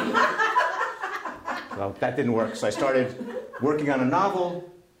Kennedy. Well, that didn't work, so I started working on a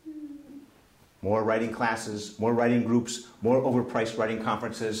novel, more writing classes, more writing groups, more overpriced writing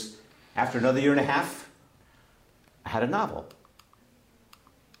conferences. After another year and a half, I had a novel.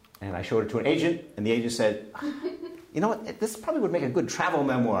 And I showed it to an agent, and the agent said, you know what, this probably would make a good travel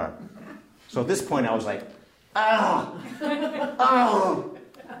memoir. So at this point, I was like, But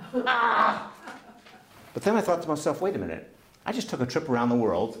then I thought to myself, wait a minute, I just took a trip around the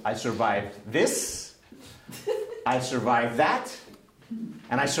world. I survived this, I survived that,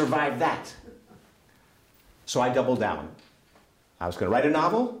 and I survived that. So I doubled down. I was going to write a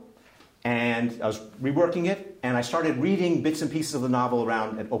novel, and I was reworking it, and I started reading bits and pieces of the novel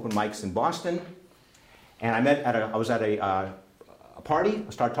around at open mics in Boston. And I was at a party.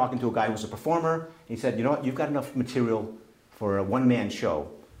 I started talking to a guy who was a performer. He said, you know what, you've got enough material for a one-man show.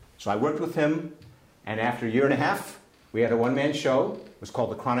 So I worked with him, and after a year and a half, we had a one-man show. It was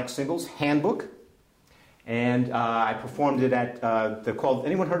called the Chronic Singles Handbook. And I performed it at, they're called,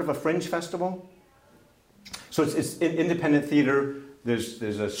 anyone heard of a Fringe Festival? So it's independent theater. There's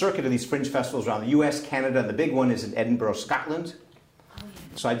a circuit of these Fringe festivals around the US, Canada, and the big one is in Edinburgh, Scotland.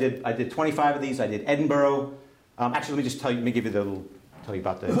 So I did 25 of these. I did Edinburgh. Actually, let me just tell you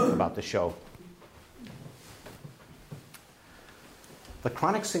about the show. The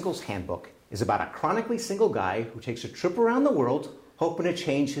Chronic Singles Handbook is about a chronically single guy who takes a trip around the world hoping to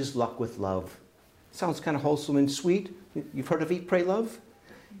change his luck with love. Sounds kind of wholesome and sweet. You've heard of Eat, Pray, Love?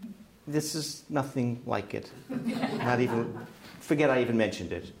 This is nothing like it. Not even, forget I even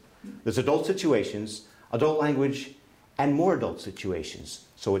mentioned it. There's adult situations, adult language, and more adult situations.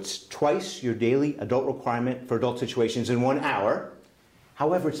 So it's twice your daily adult requirement for adult situations in 1 hour.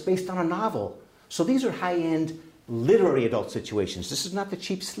 However, it's based on a novel. So these are high-end literary adult situations. This is not the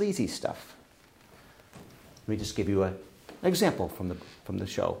cheap, sleazy stuff. Let me just give you an example from the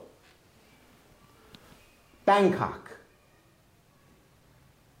show. Bangkok.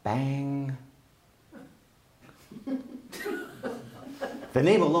 Bang. The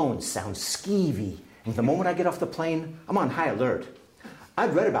name alone sounds skeevy, and the moment I get off the plane, I'm on high alert.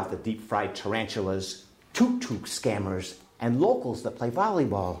 I've read about the deep-fried tarantulas, tuk-tuk scammers, and locals that play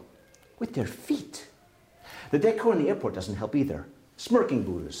volleyball with their feet. The decor in the airport doesn't help either. Smirking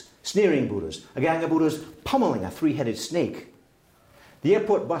Buddhas, sneering Buddhas, a gang of Buddhas pummeling a three-headed snake. The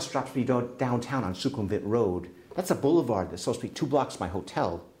airport bus drops me downtown on Sukhumvit Road. That's a boulevard that's supposed to be 2 blocks from my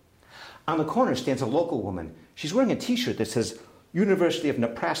hotel. On the corner stands a local woman. She's wearing a t-shirt that says University of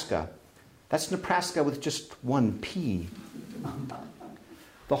Nebraska. That's Nebraska with just 1 P.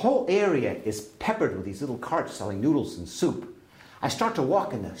 The whole area is peppered with these little carts selling noodles and soup. I start to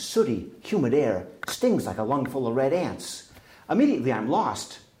walk in the sooty, humid air. It stings like a lung full of red ants. Immediately I'm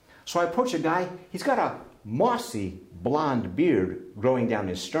lost. So I approach a guy. He's got a mossy, blonde beard growing down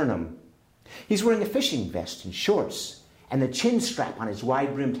his sternum. He's wearing a fishing vest and shorts, and the chin strap on his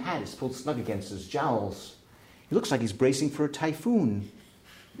wide-brimmed hat is pulled snug against his jowls. He looks like he's bracing for a typhoon.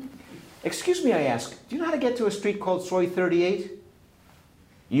 Excuse me, I ask, do you know how to get to a street called Soy 38?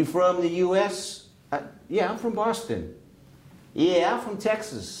 You from the U.S.? Yeah, I'm from Boston. Yeah, I'm from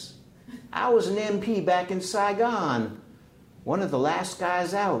Texas. I was an MP back in Saigon. One of the last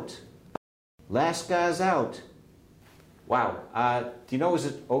guys out. Last guys out. Wow. Do you know, is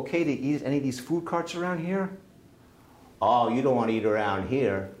it okay to eat any of these food carts around here? Oh, you don't want to eat around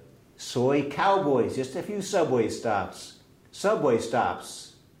here. Soy cowboys, just a few subway stops. Subway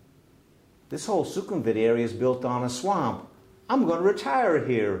stops. This whole Sukhumvit area is built on a swamp. I'm going to retire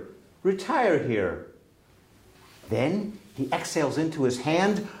here. Retire here. Then he exhales into his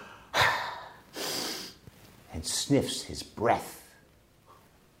hand and sniffs his breath.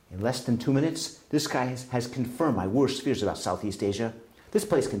 In less than 2 minutes, this guy has confirmed my worst fears about Southeast Asia. This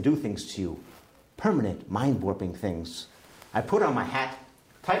place can do things to you. Permanent, mind-warping things. I put on my hat,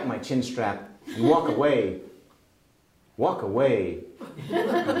 tighten my chin strap, and walk away. Walk away.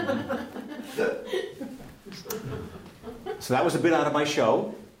 So that was a bit out of my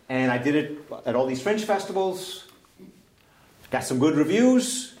show, and I did it at all these Fringe festivals. Got some good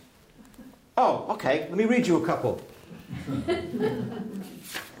reviews. Oh, okay, let me read you a couple.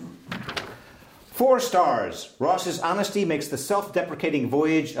 4 stars. Ross's honesty makes the self-deprecating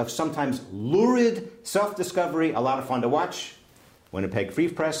voyage of sometimes lurid self-discovery a lot of fun to watch. Winnipeg Free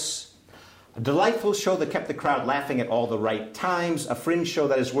Press. A delightful show that kept the crowd laughing at all the right times. A fringe show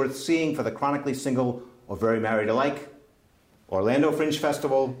that is worth seeing for the chronically single or very married alike. Orlando Fringe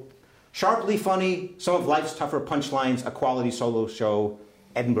Festival. Sharply funny, some of life's tougher punchlines, a quality solo show,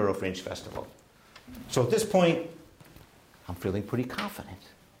 Edinburgh Fringe Festival. So at this point, I'm feeling pretty confident.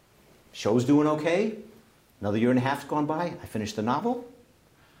 Show's doing okay. Another year and a half's gone by. I finished the novel.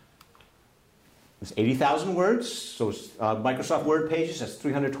 It's 80,000 words, so it's Microsoft Word pages. That's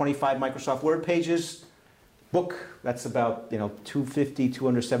 325 Microsoft Word pages. Book, that's about 250,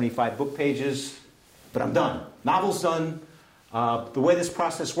 275 book pages. But I'm done. Novel's done. The way this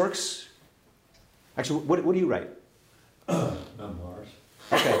process works, actually, what do you write? Memoirs.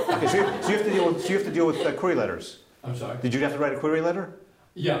 Okay. So you have to deal with query letters. I'm sorry? Did you have to write a query letter?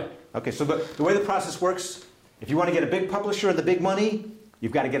 Yeah. Okay, so the way the process works, if you want to get a big publisher and the big money,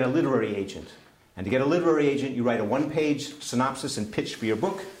 you've got to get a literary agent. And to get a literary agent, you write a 1-page synopsis and pitch for your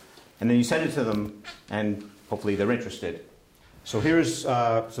book, and then you send it to them, and hopefully they're interested. So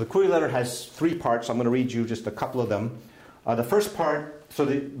so the query letter has 3 parts. I'm going to read you just a couple of them. The first part,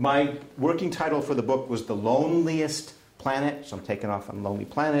 my working title for the book was The Loneliest Planet, so I'm taking off on Lonely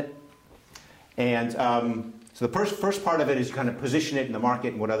Planet. And so the first part of it is you kind of position it in the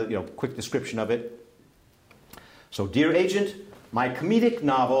market and what other, quick description of it. So, dear agent, my comedic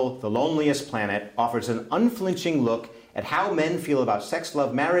novel, The Loneliest Planet, offers an unflinching look at how men feel about sex,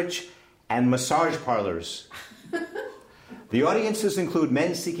 love, marriage, and massage parlors. The audiences include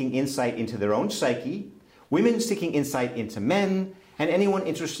men seeking insight into their own psyche, women seeking insight into men, and anyone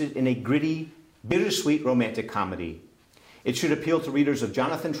interested in a gritty, bittersweet romantic comedy. It should appeal to readers of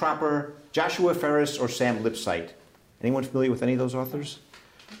Jonathan Tropper, Joshua Ferris, or Sam Lipsyte. Anyone familiar with any of those authors?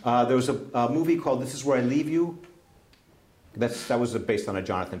 There was a movie called This Is Where I Leave You. That was based on a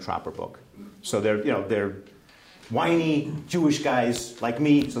Jonathan Tropper book. So they're whiny Jewish guys like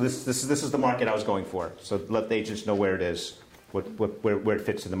me. So this is the market I was going for. So let the agents know where it is, where it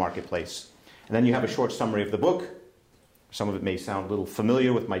fits in the marketplace. And then you have a short summary of the book. Some of it may sound a little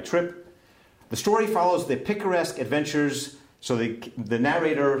familiar with my trip. The story follows the picaresque adventures. So the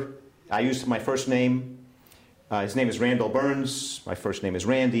narrator, I used my first name. His name is Randall Burns. My first name is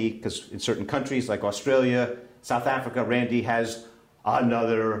Randy, because in certain countries like Australia, South Africa, Randy has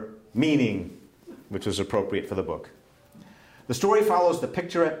another meaning, which was appropriate for the book. The story follows the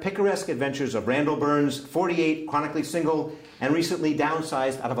picaresque adventures of Randall Burns, 48, chronically single, and recently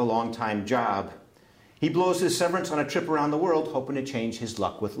downsized out of a long-time job. He blows his severance on a trip around the world, hoping to change his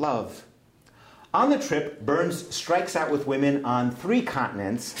luck with love. On the trip, Burns strikes out with women on 3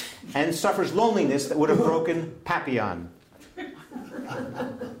 continents and suffers loneliness that would have broken Papillon.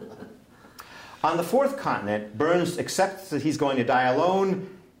 On the 4th continent, Burns accepts that he's going to die alone,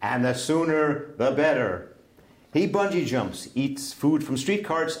 and the sooner the better. He bungee jumps, eats food from street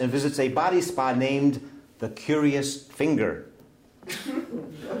carts, and visits a body spa named the Curious Finger.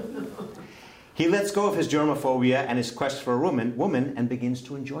 He lets go of his germophobia and his quest for a woman and begins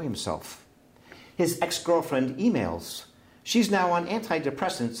to enjoy himself. His ex-girlfriend emails. She's now on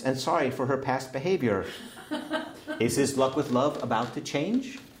antidepressants and sorry for her past behavior. Is his luck with love about to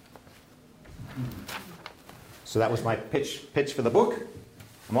change? So that was my pitch for the book.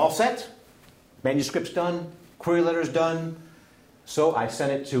 I'm all set. Manuscript's done. Query letter's done. So I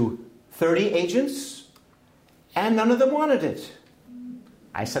sent it to 30 agents, and none of them wanted it.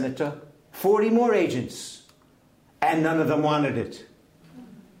 I sent it to 40 more agents, and none of them wanted it.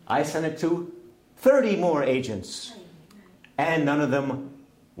 I sent it to 30 more agents, and none of them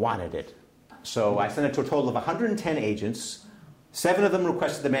wanted it. So I sent it to a total of 110 agents. 7 of them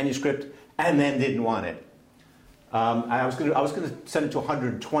requested the manuscript, and then didn't want it. I was going to send it to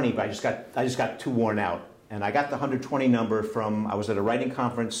 120, but I just got too worn out. And I got the 120 number from, I was at a writing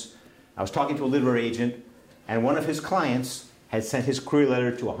conference. I was talking to a literary agent, and one of his clients had sent his query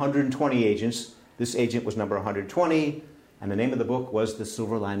letter to 120 agents. This agent was number 120, and the name of the book was The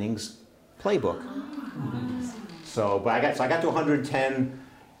Silver Linings Playbook. So I got to 110,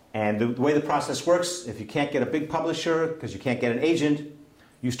 and the way the process works, if you can't get a big publisher because you can't get an agent,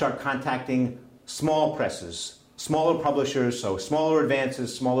 you start contacting small presses, smaller publishers, so smaller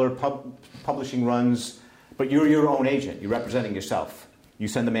advances, smaller publishing runs, but you're your own agent. You're representing yourself. You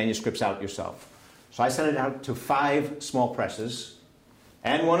send the manuscripts out yourself. So I sent it out to 5 small presses,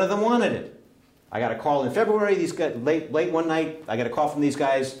 and one of them wanted it. I got a call in February. These guys, late one night, I got a call from these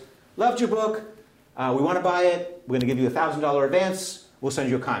guys. Loved your book. We want to buy it. We're going to give you a $1,000 advance. We'll send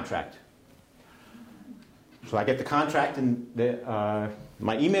you a contract. So I get the contract in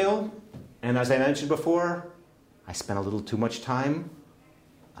my email, And as I mentioned before, I spent a little too much time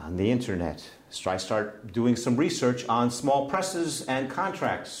on the internet. So I start doing some research on small presses and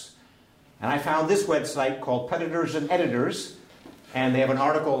contracts. And I found this website called Predators and Editors. And they have an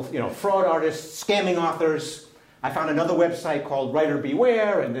article, fraud artists, scamming authors. I found another website called Writer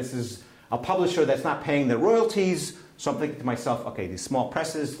Beware, and this is a publisher that's not paying their royalties. So I'm thinking to myself, okay, these small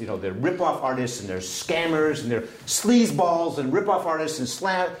presses, they're rip-off artists, and they're scammers, and they're sleazeballs, and rip-off artists, and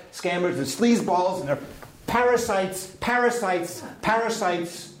scammers, and sleazeballs, and they're parasites.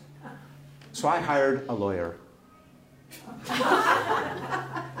 So I hired a lawyer.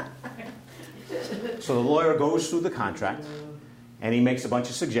 So the lawyer goes through the contract, and he makes a bunch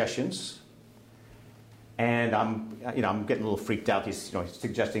of suggestions. And I'm getting a little freaked out. He's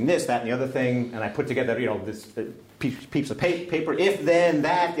suggesting this, that, and the other thing. And I put together, this piece of paper, if, then,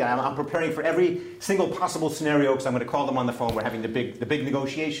 that. I'm preparing for every single possible scenario because I'm going to call them on the phone. We're having the big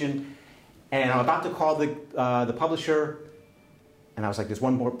negotiation. And I'm about to call the publisher. And I was like, there's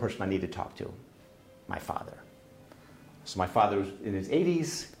one more person I need to talk to. My father. So my father's in his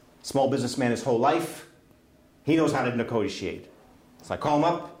 80s, small businessman his whole life. He knows how to negotiate. So I call him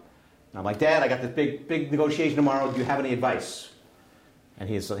up. And I'm like, Dad, I got this big negotiation tomorrow. Do you have any advice? And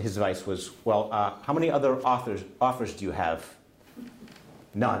his advice was, well, how many other offers do you have?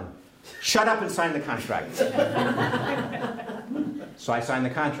 None. Shut up and sign the contract. So I signed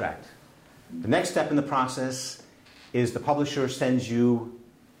the contract. The next step in the process is the publisher sends you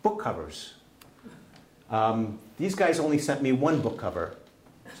book covers. These guys only sent me one book cover.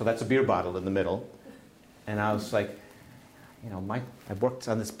 So that's a beer bottle in the middle. And I was like, I worked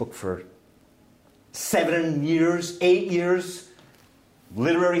on this book for 7 years, 8 years.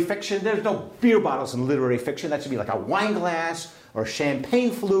 Literary fiction, there's no beer bottles in literary fiction. That should be like a wine glass or a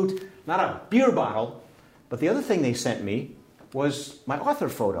champagne flute, not a beer bottle. But the other thing they sent me was my author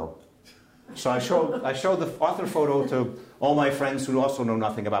photo. So I showed the author photo to all my friends who also know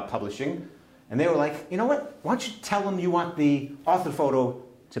nothing about publishing. And they were like, you know what? Why don't you tell them you want the author photo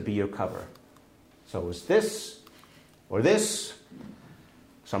to be your cover? So it was this or this.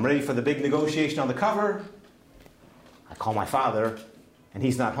 So I'm ready for the big negotiation on the cover. I call my father, and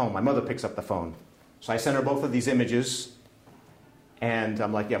he's not home. My mother picks up the phone. So I send her both of these images. And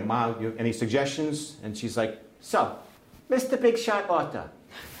I'm like, yeah, Ma, any suggestions? And she's like, so, Mr. Big Shot Author,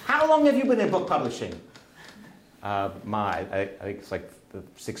 how long have you been in book publishing? Ma, I think it's like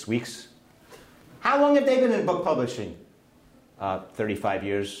 6 weeks. How long have they been in book publishing? 35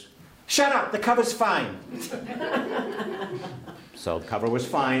 years. Shut up, the cover's fine. So the cover was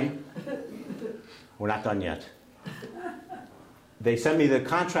fine. We're not done yet. They sent me the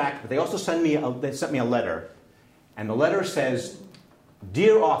contract, but they also sent me a letter. And the letter says,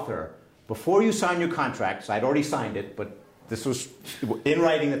 Dear author, before you sign your contract, so I'd already signed it, but this was in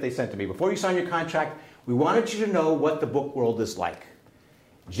writing that they sent to me. Before you sign your contract, we wanted you to know what the book world is like.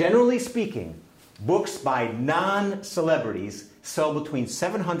 Generally speaking, books by non-celebrities sell between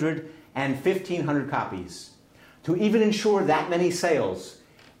 700 and 1,500 copies. To even ensure that many sales,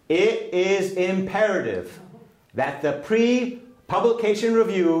 it is imperative that the pre-publication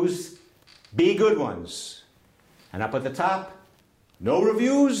reviews be good ones. And up at the top, no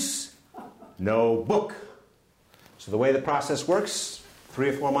reviews, no book. So the way the process works, 3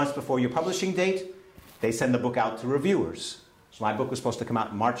 or 4 months before your publishing date, they send the book out to reviewers. So my book was supposed to come out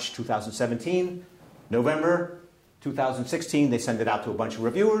in March 2017. November 2016, they send it out to a bunch of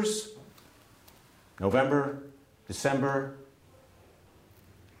reviewers. November, December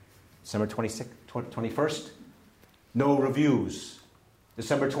 21st, no reviews.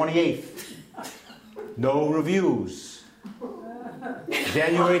 December 28th, no reviews.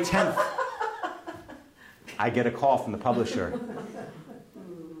 January 10th, I get a call from the publisher.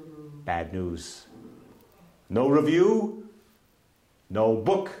 Bad news. No review, no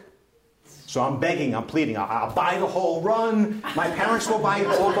book. So I'm begging, I'm pleading. I'll buy the whole run. My parents will buy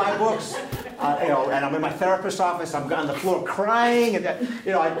books. And I'm in my therapist's office. I'm on the floor crying.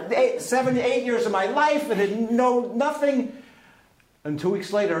 And 7 to 8 years of my life and didn't know nothing. And 2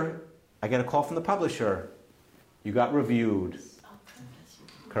 weeks later, I get a call from the publisher. You got reviewed.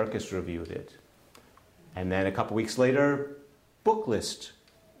 Kirkus reviewed it. And then a couple weeks later, Booklist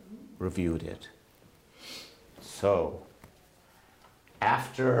reviewed it. So,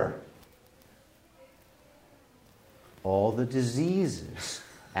 after all the diseases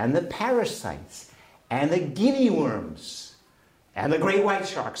and the parasites and the guinea worms and the great white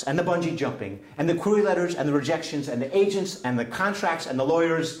sharks and the bungee jumping and the query letters and the rejections and the agents and the contracts and the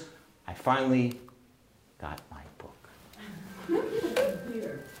lawyers, I finally got my book.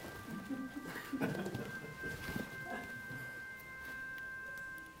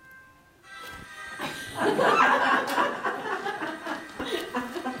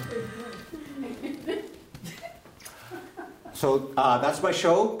 So that's my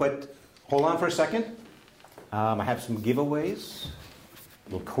show, but hold on for a second. I have some giveaways, a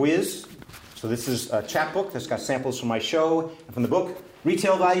little quiz. So this is a chapbook that's got samples from my show and from the book.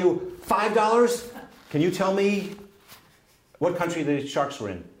 Retail value, $5. Can you tell me what country the sharks were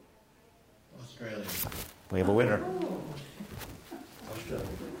in? Australia. We have a winner. Australia.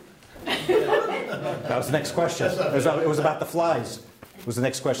 That was the next question. It was about the flies. It was the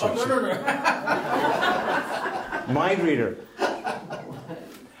next question. Oh, no. Mind reader.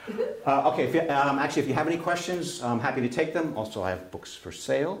 Okay, if you have any questions, I'm happy to take them. Also, I have books for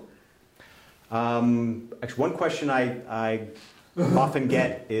sale. Actually, one question I often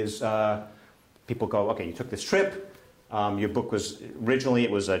get is people go, okay, you took this trip. Your book was, originally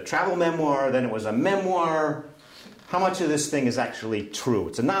it was a travel memoir, then it was a memoir. How much of this thing is actually true?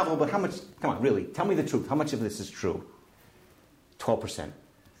 It's a novel, but how much, come on, really, tell me the truth. How much of this is true? 12%.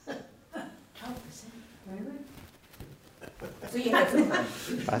 12%? So you had some fun.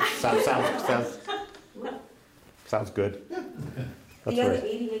 That sounds good. That's The other right.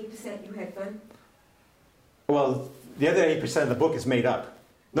 88% you had fun? Well, the other 80% of the book is made up.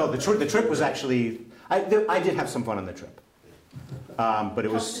 No, the trip was actually, I did have some fun on the trip. But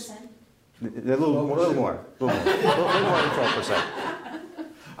it was 12%? a little more than 12%.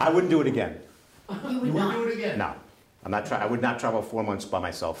 I wouldn't do it again. You would not. Do it again. No, I would not travel 4 months by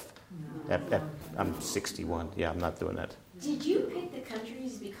myself. I'm 61. Yeah, I'm not doing that. Did you pick the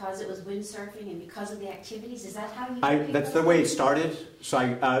countries because it was windsurfing and because of the activities? Is that how you picked That's the them? way it started. So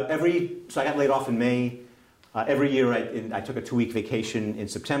I got laid off in May. Every year I took a 2-week vacation in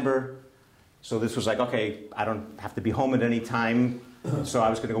September. So this was like, okay, I don't have to be home at any time. So I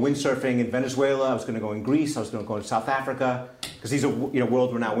was going to go windsurfing in Venezuela. I was going to go in Greece. I was going to go to South Africa because these are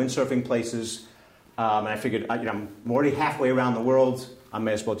world-renowned windsurfing places. And I figured, I'm already halfway around the world. I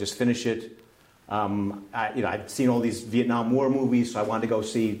may as well just finish it. I'd seen all these Vietnam War movies, so I wanted to go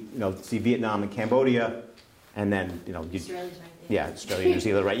see Vietnam and Cambodia, and then Australia's right there. yeah, Australia, New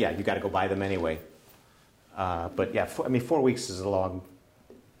Zealand, right? Yeah, you got to go buy them anyway. But yeah, 4 weeks is a long,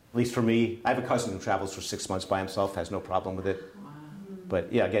 at least for me. I have a cousin who travels for 6 months by himself, has no problem with it. Wow.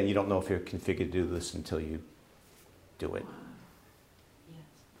 But yeah, again, you don't know if you're configured to do this until you do it. Yes.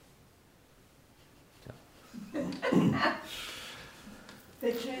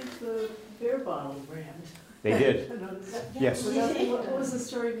 They changed the beer bottle brand. They did. I noticed that. Yes. What was the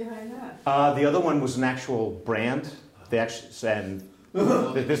story behind that? The other one was an actual brand. They actually and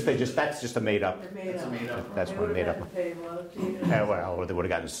that's just a made up. They made That's up. made up. That's They one would made have up. had to pay royalty to Or they would have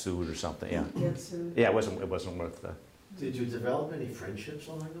gotten sued or something. Yeah. get sued. Yeah, it wasn't worth the. Did you develop any friendships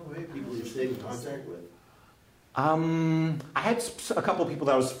along the way? People you stayed in contact with? I had a couple of people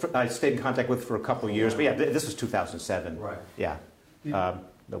that I stayed in contact with for a couple of years, but yeah, this was 2007. Right. Yeah, Did-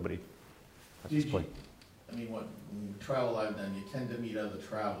 nobody at this Did you, point. I mean, when you travel out, then you tend to meet other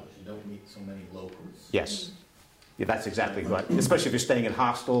travelers. You don't meet so many locals. Yes, yeah, that's exactly what. Especially if you're staying in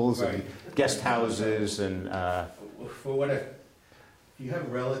hostels and Right. guest houses and. For what if you have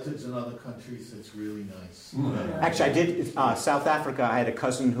relatives in other countries, it's really nice. Actually, I did South Africa. I had a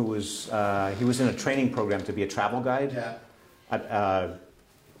cousin who was he was in a training program to be a travel guide. Yeah.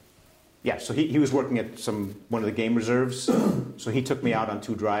 Yeah, so he was working at one of the game reserves. So he took me out on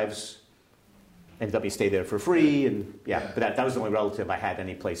 2 drives and let me stay there for free. And yeah, Yeah. but that was the only relative I had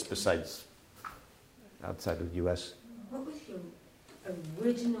any place besides outside of the U.S. What was your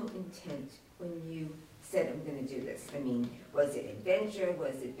original intent when you said, I'm going to do this? I mean, was it adventure?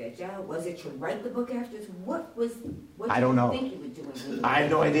 Was it veg out? Was it to write the book after this? What I don't know. did you think you were doing? when you- I have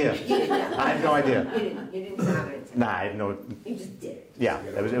no idea. You didn't know. I have no idea. You didn't have an intent. Nah, I have no. You just did it. Yeah,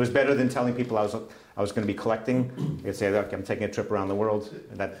 it was better than telling people I was going to be collecting. You could say, look, I'm taking a trip around the world.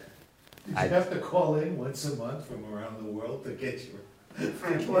 And that Did I- you have to call in once a month from around the world to get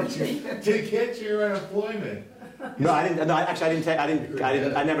your unemployment? no, I didn't. No, actually, I didn't.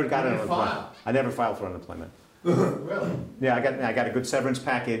 I never got You an didn't unemployment. file. I never filed for unemployment. Really? Yeah, I got a good severance Yeah,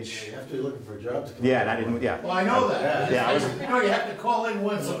 package. you have to be looking for jobs. Yeah, and I didn't. Yeah. Well, I know that. Yeah, I was- You know, you have to call in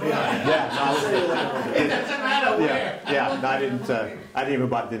once a month. Yeah, no, I was, It doesn't matter where. yeah. No, I didn't. I didn't even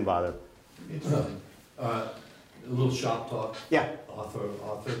didn't bother. Interesting. A little shop talk, Yeah. author,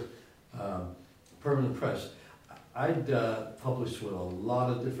 permanent press. I'd published with a lot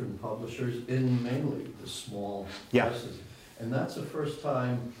of different publishers in mainly the small Yeah. presses. And that's the first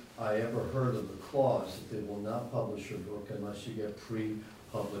time I ever heard of the clause that they will not publish your book unless you get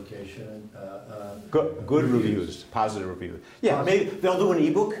pre-publication. Good reviews, positive reviews. Yeah, maybe they'll do an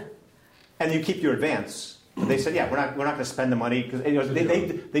ebook, and you keep your advance. But they said, yeah, we're not going to spend the money because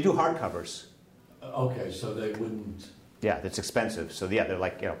they do hardcovers. Okay, so they wouldn't, Yeah, it's expensive. So yeah, they're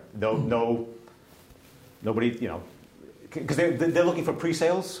like, nobody, because they're looking for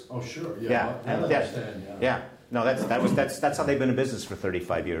pre-sales. Oh, sure, Yeah, yeah, I and understand, yeah. Yeah, no, that's how they've been in business for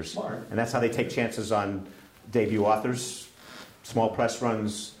 35 years. Smart. And that's how they take chances on debut authors, small press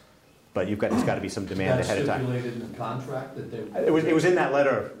runs, but there's got to be some demand That's ahead of time. stipulated in the contract that they... It was in that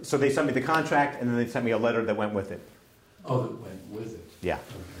letter. So they sent me the contract, and then they sent me a letter that went with it. Oh, that went with it? Yeah.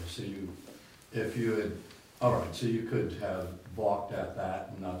 Okay, so if you had, all right, so you could have balked at that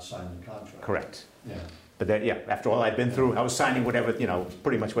and not signed the contract? Correct. Yeah. But then, yeah, after all I'd been through, I was signing whatever,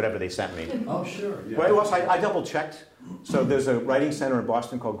 pretty much whatever they sent me. Oh, sure, yeah. Well, also, I double-checked. So there's a writing center in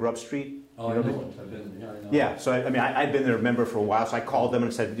Boston called Grub Street. Oh, I know it. I've been, yeah, I know. Yeah, so I'd been their member for a while, so I called them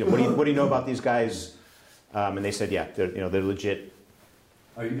and said, what do you know about these guys? And they said, yeah, they're legit.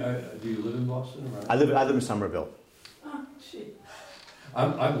 Do you live in Boston? Or I live in Somerville. Oh, gee.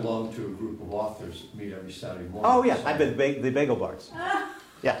 I belong to a group of authors that meet every Saturday morning. Oh yeah, I've been the bagel bars.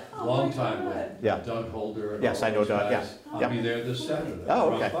 Yeah. Oh, Long my time God. with Yeah. Doug Holder. And Yes, all I know those Doug, guys. yeah. I'll Yeah. be there this Saturday.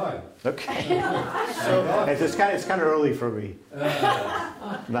 Oh, Drop okay. by. Okay. It's kind of early for me.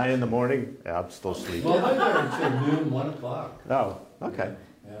 9 in the morning. Yeah, I'm still sleeping. Well, I'm there until noon, 1 o'clock. Oh, okay.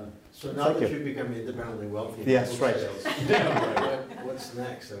 Yeah. So now Thank that you. you've become independently wealthy. Yes, book right. sales, what's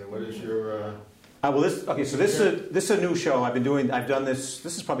next? I mean, what is your... Well, this is a new show. I've done this.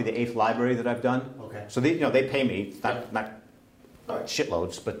 This is probably the 8th library that I've done. Okay. So they pay me, not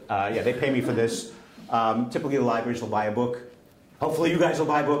shitloads, but yeah, they pay me for this. Typically, the libraries will buy a book. Hopefully, you guys will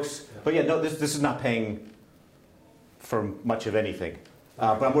buy books. But yeah, no, this is not paying for much of anything.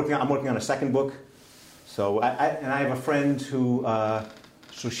 But I'm working on a second book. So I have a friend who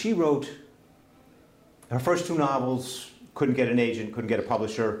so she wrote her first 2 novels, couldn't get an agent, couldn't get a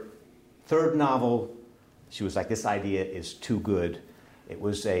publisher. Third novel, she was like, this idea is too good. It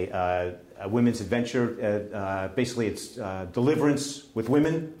was a women's adventure. Basically, it's deliverance with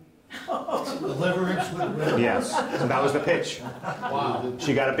women. Deliverance with women. Yes, so that was the pitch. Wow.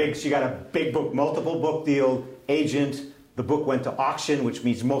 She got a big book, multiple book deal, agent. The book went to auction, which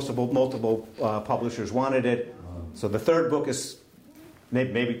means multiple publishers wanted it. So the third book is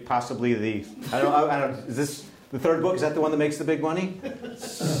maybe possibly the I don't is this the third book? Is that the one that makes the big money?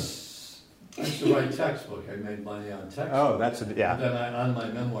 I used to write textbook. I made money on textbook. Oh, that's yeah. And then on my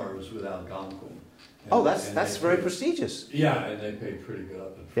memoir was with Algonquin. Oh, that's very prestigious. Yeah, and they paid pretty good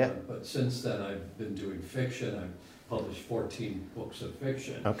up in front. Yeah. But since then, I've been doing fiction. I've published 14 books of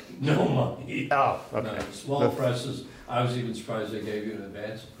fiction. Okay. No money. Oh, okay. No, small presses. I was even surprised they gave you an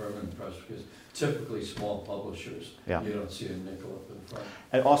advance of permanent press because typically small publishers, Yeah. you don't see a nickel up in front.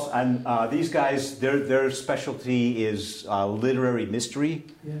 And also, these guys, their specialty is literary mystery.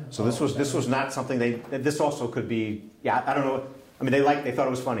 Yeah. So this was not something this also could be. Yeah, I don't know. I mean, they thought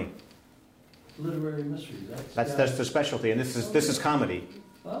it was funny. Literary mystery. That's their specialty, and this is comedy.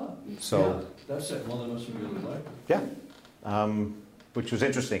 Oh, So yeah, that's it. Well, they must have really liked it. yeah, which was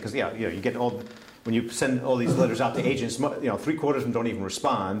interesting because you get when you send all these letters out to agents, 3/4 of them don't even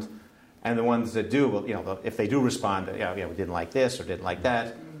respond, and the ones that do, well, if they do respond, we didn't like this or didn't like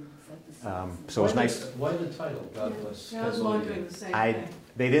that. So it was nice. Why the title? God bless. Yeah, I was wondering the same thing.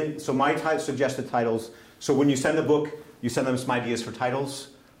 They didn't. So my suggested titles. So when you send the book, you send them some ideas for titles.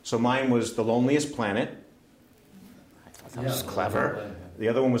 So mine was The Loneliest Planet. I thought that was clever. The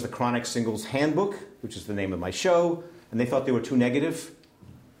other one was The Chronic Singles Handbook, which is the name of my show, and they thought they were too negative.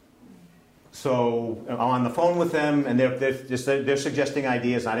 So I'm on the phone with them, and they're suggesting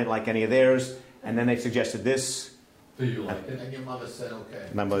ideas. I didn't like any of theirs, and then they suggested this. Do you like it? And your mother said okay.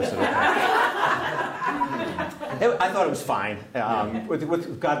 My mother said, okay. I thought it was fine.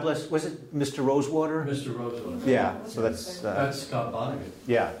 With God bless, was it Mr. Rosewater? Mr. Rosewater. Yeah, so that's... That's Scott Vonnegut.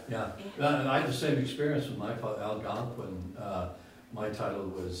 yeah. Yeah. And I had the same experience with my father, Algonquin. My title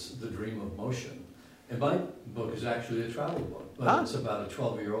was The Dream of Motion. And my book is actually a travel book, but it's about a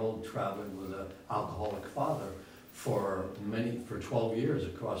 12-year-old traveling with an alcoholic father for 12 years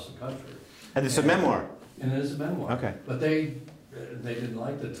across the country. And it's a memoir. And it is a memoir. Okay. But they didn't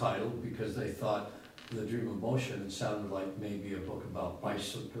like the title because they thought The Dream of Motion, it sounded like maybe a book about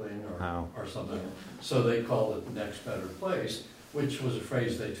bicycling or something. So they called it The Next Better Place, which was a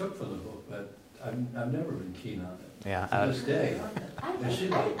phrase they took from the book, but I've never been keen on it. Yeah. To this day. I Is she actually,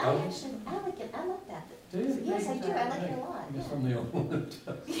 like, I like it, I like that. Do you? Yes, I do, I like it a lot, I guess yeah. I'm the only one that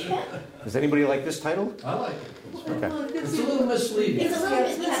does. Does anybody like this title? I like it. It's, Okay. it's a little misleading. It's a little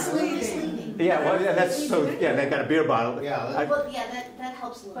bit, yeah, it's a little misleading. Yeah, well, yeah, that's so. Yeah, they've got a beer bottle. Yeah, Well, yeah, that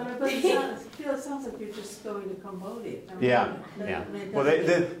helps a little. But it sounds like you're just going to Cambodia. I mean, Yeah, that- yeah. that Well,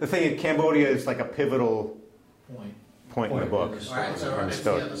 doesn't- the thing in Cambodia is like a pivotal Point. point in the book. All right, so And it's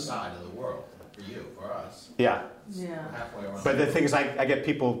so- the other side of the world for you, for us. Yeah, Yeah. halfway around. But the thing is, I get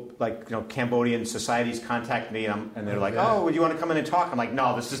people like, Cambodian societies contact me, and they're like, "Oh, would you want to come in and talk?" I'm like,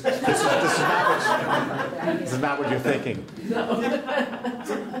 "No, this is not what you're thinking."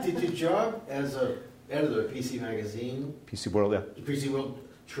 Did your job as a editor of PC Magazine, PC World, yeah. PC World,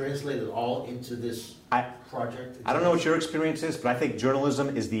 translate it all into this project? I don't know what your experience is, but I think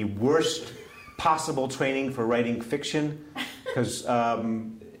journalism is the worst possible training for writing fiction, because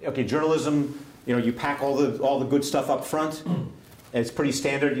journalism, you pack all the good stuff up front. It's pretty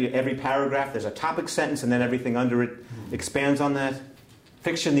standard. Every paragraph, there's a topic sentence, and then everything under it expands on that.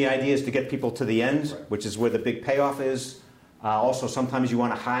 Fiction, the idea is to get people to the end, which is where the big payoff is. Also, sometimes you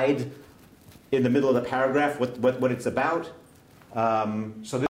want to hide in the middle of the paragraph what it's about.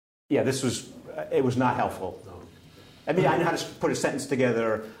 This was not helpful. I mean, I know how to put a sentence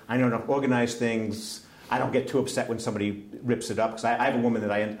together. I know how to organize things. I don't get too upset when somebody rips it up, because I have a woman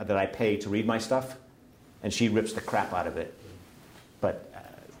that I pay to read my stuff, and she rips the crap out of it. But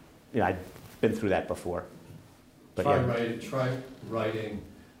I've been through that before. But Try writing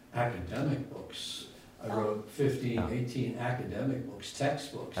academic books. I wrote 18 academic books,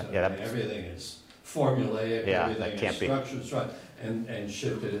 textbooks. Everything is formulaic, everything is structured, right, and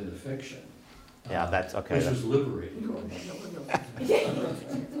shifted into fiction. Yeah, that's okay. Which was liberating.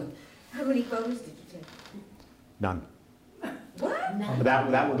 How many photos did you take? None. What?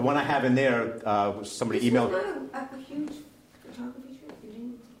 That the one I have in there was somebody emailed. This was not a huge photography trip. You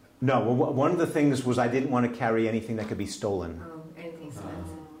didn't. No, well, one of the things was I didn't want to carry anything that could be stolen. Oh, anything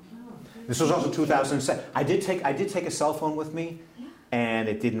expensive. This was also 2007. I did take a cell phone with me, and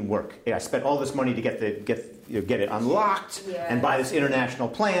it didn't work. I spent all this money to get it unlocked and buy this international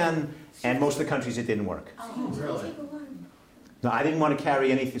plan, and most of the countries it didn't work. Oh, really? No, I didn't want to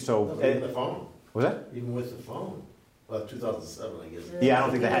carry anything. So even the phone. Was that? Even with the phone. Well, 2007, I guess. Yeah, I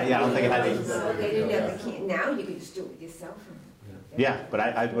don't think they had. Yeah, I don't think it had. They didn't have the key. Now you could just do it with your cell phone. Yeah, but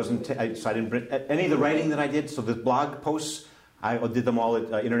I wasn't. So I didn't bring any of the writing that I did. So the blog posts, I did them all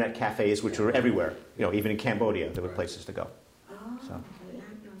at internet cafes, which were everywhere. Even in Cambodia, there were places to go. So.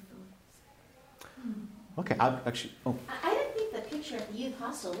 Okay, I didn't think the picture at the youth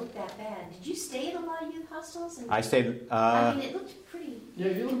hostel looked that bad. Did you stay at a lot of youth hostels? I stayed. I mean, it looked pretty. Yeah,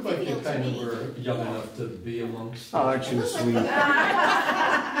 you look like you kind of were young enough to be amongst. Oh, aren't you sweet?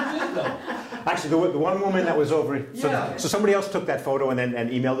 Actually, the one woman that was over. So somebody else took that photo and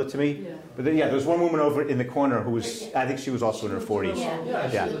emailed it to me. Yeah. But then, there was one woman over in the corner who was. I think she was also in her 40s.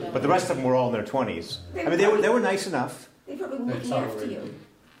 Yeah. But the rest of them were all in their 20s. I mean, they were nice enough. They probably looking after you.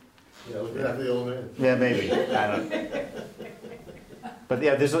 Yeah, looking after the old man. Yeah, maybe. I don't know. But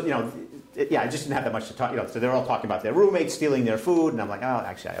there's I just didn't have that much to talk. So they're all talking about their roommates stealing their food, and I'm like, oh,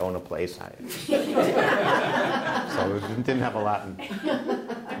 actually, I own a place. So it didn't have a lot in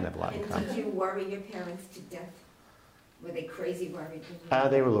common. Did you worry your parents to death? Were they crazy worried?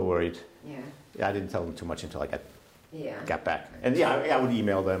 They were a little worried. Yeah. Yeah, I didn't tell them too much until I got back. And I would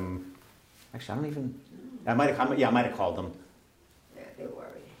email them. Actually, I don't even. I might have called them. Yeah, they were worried.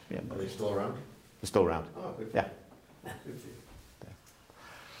 Yeah, Are they still around? They're still around. Oh, good. Yeah. Good for you.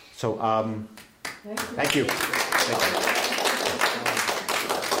 So, thank you.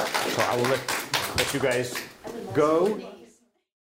 So I will let you guys go.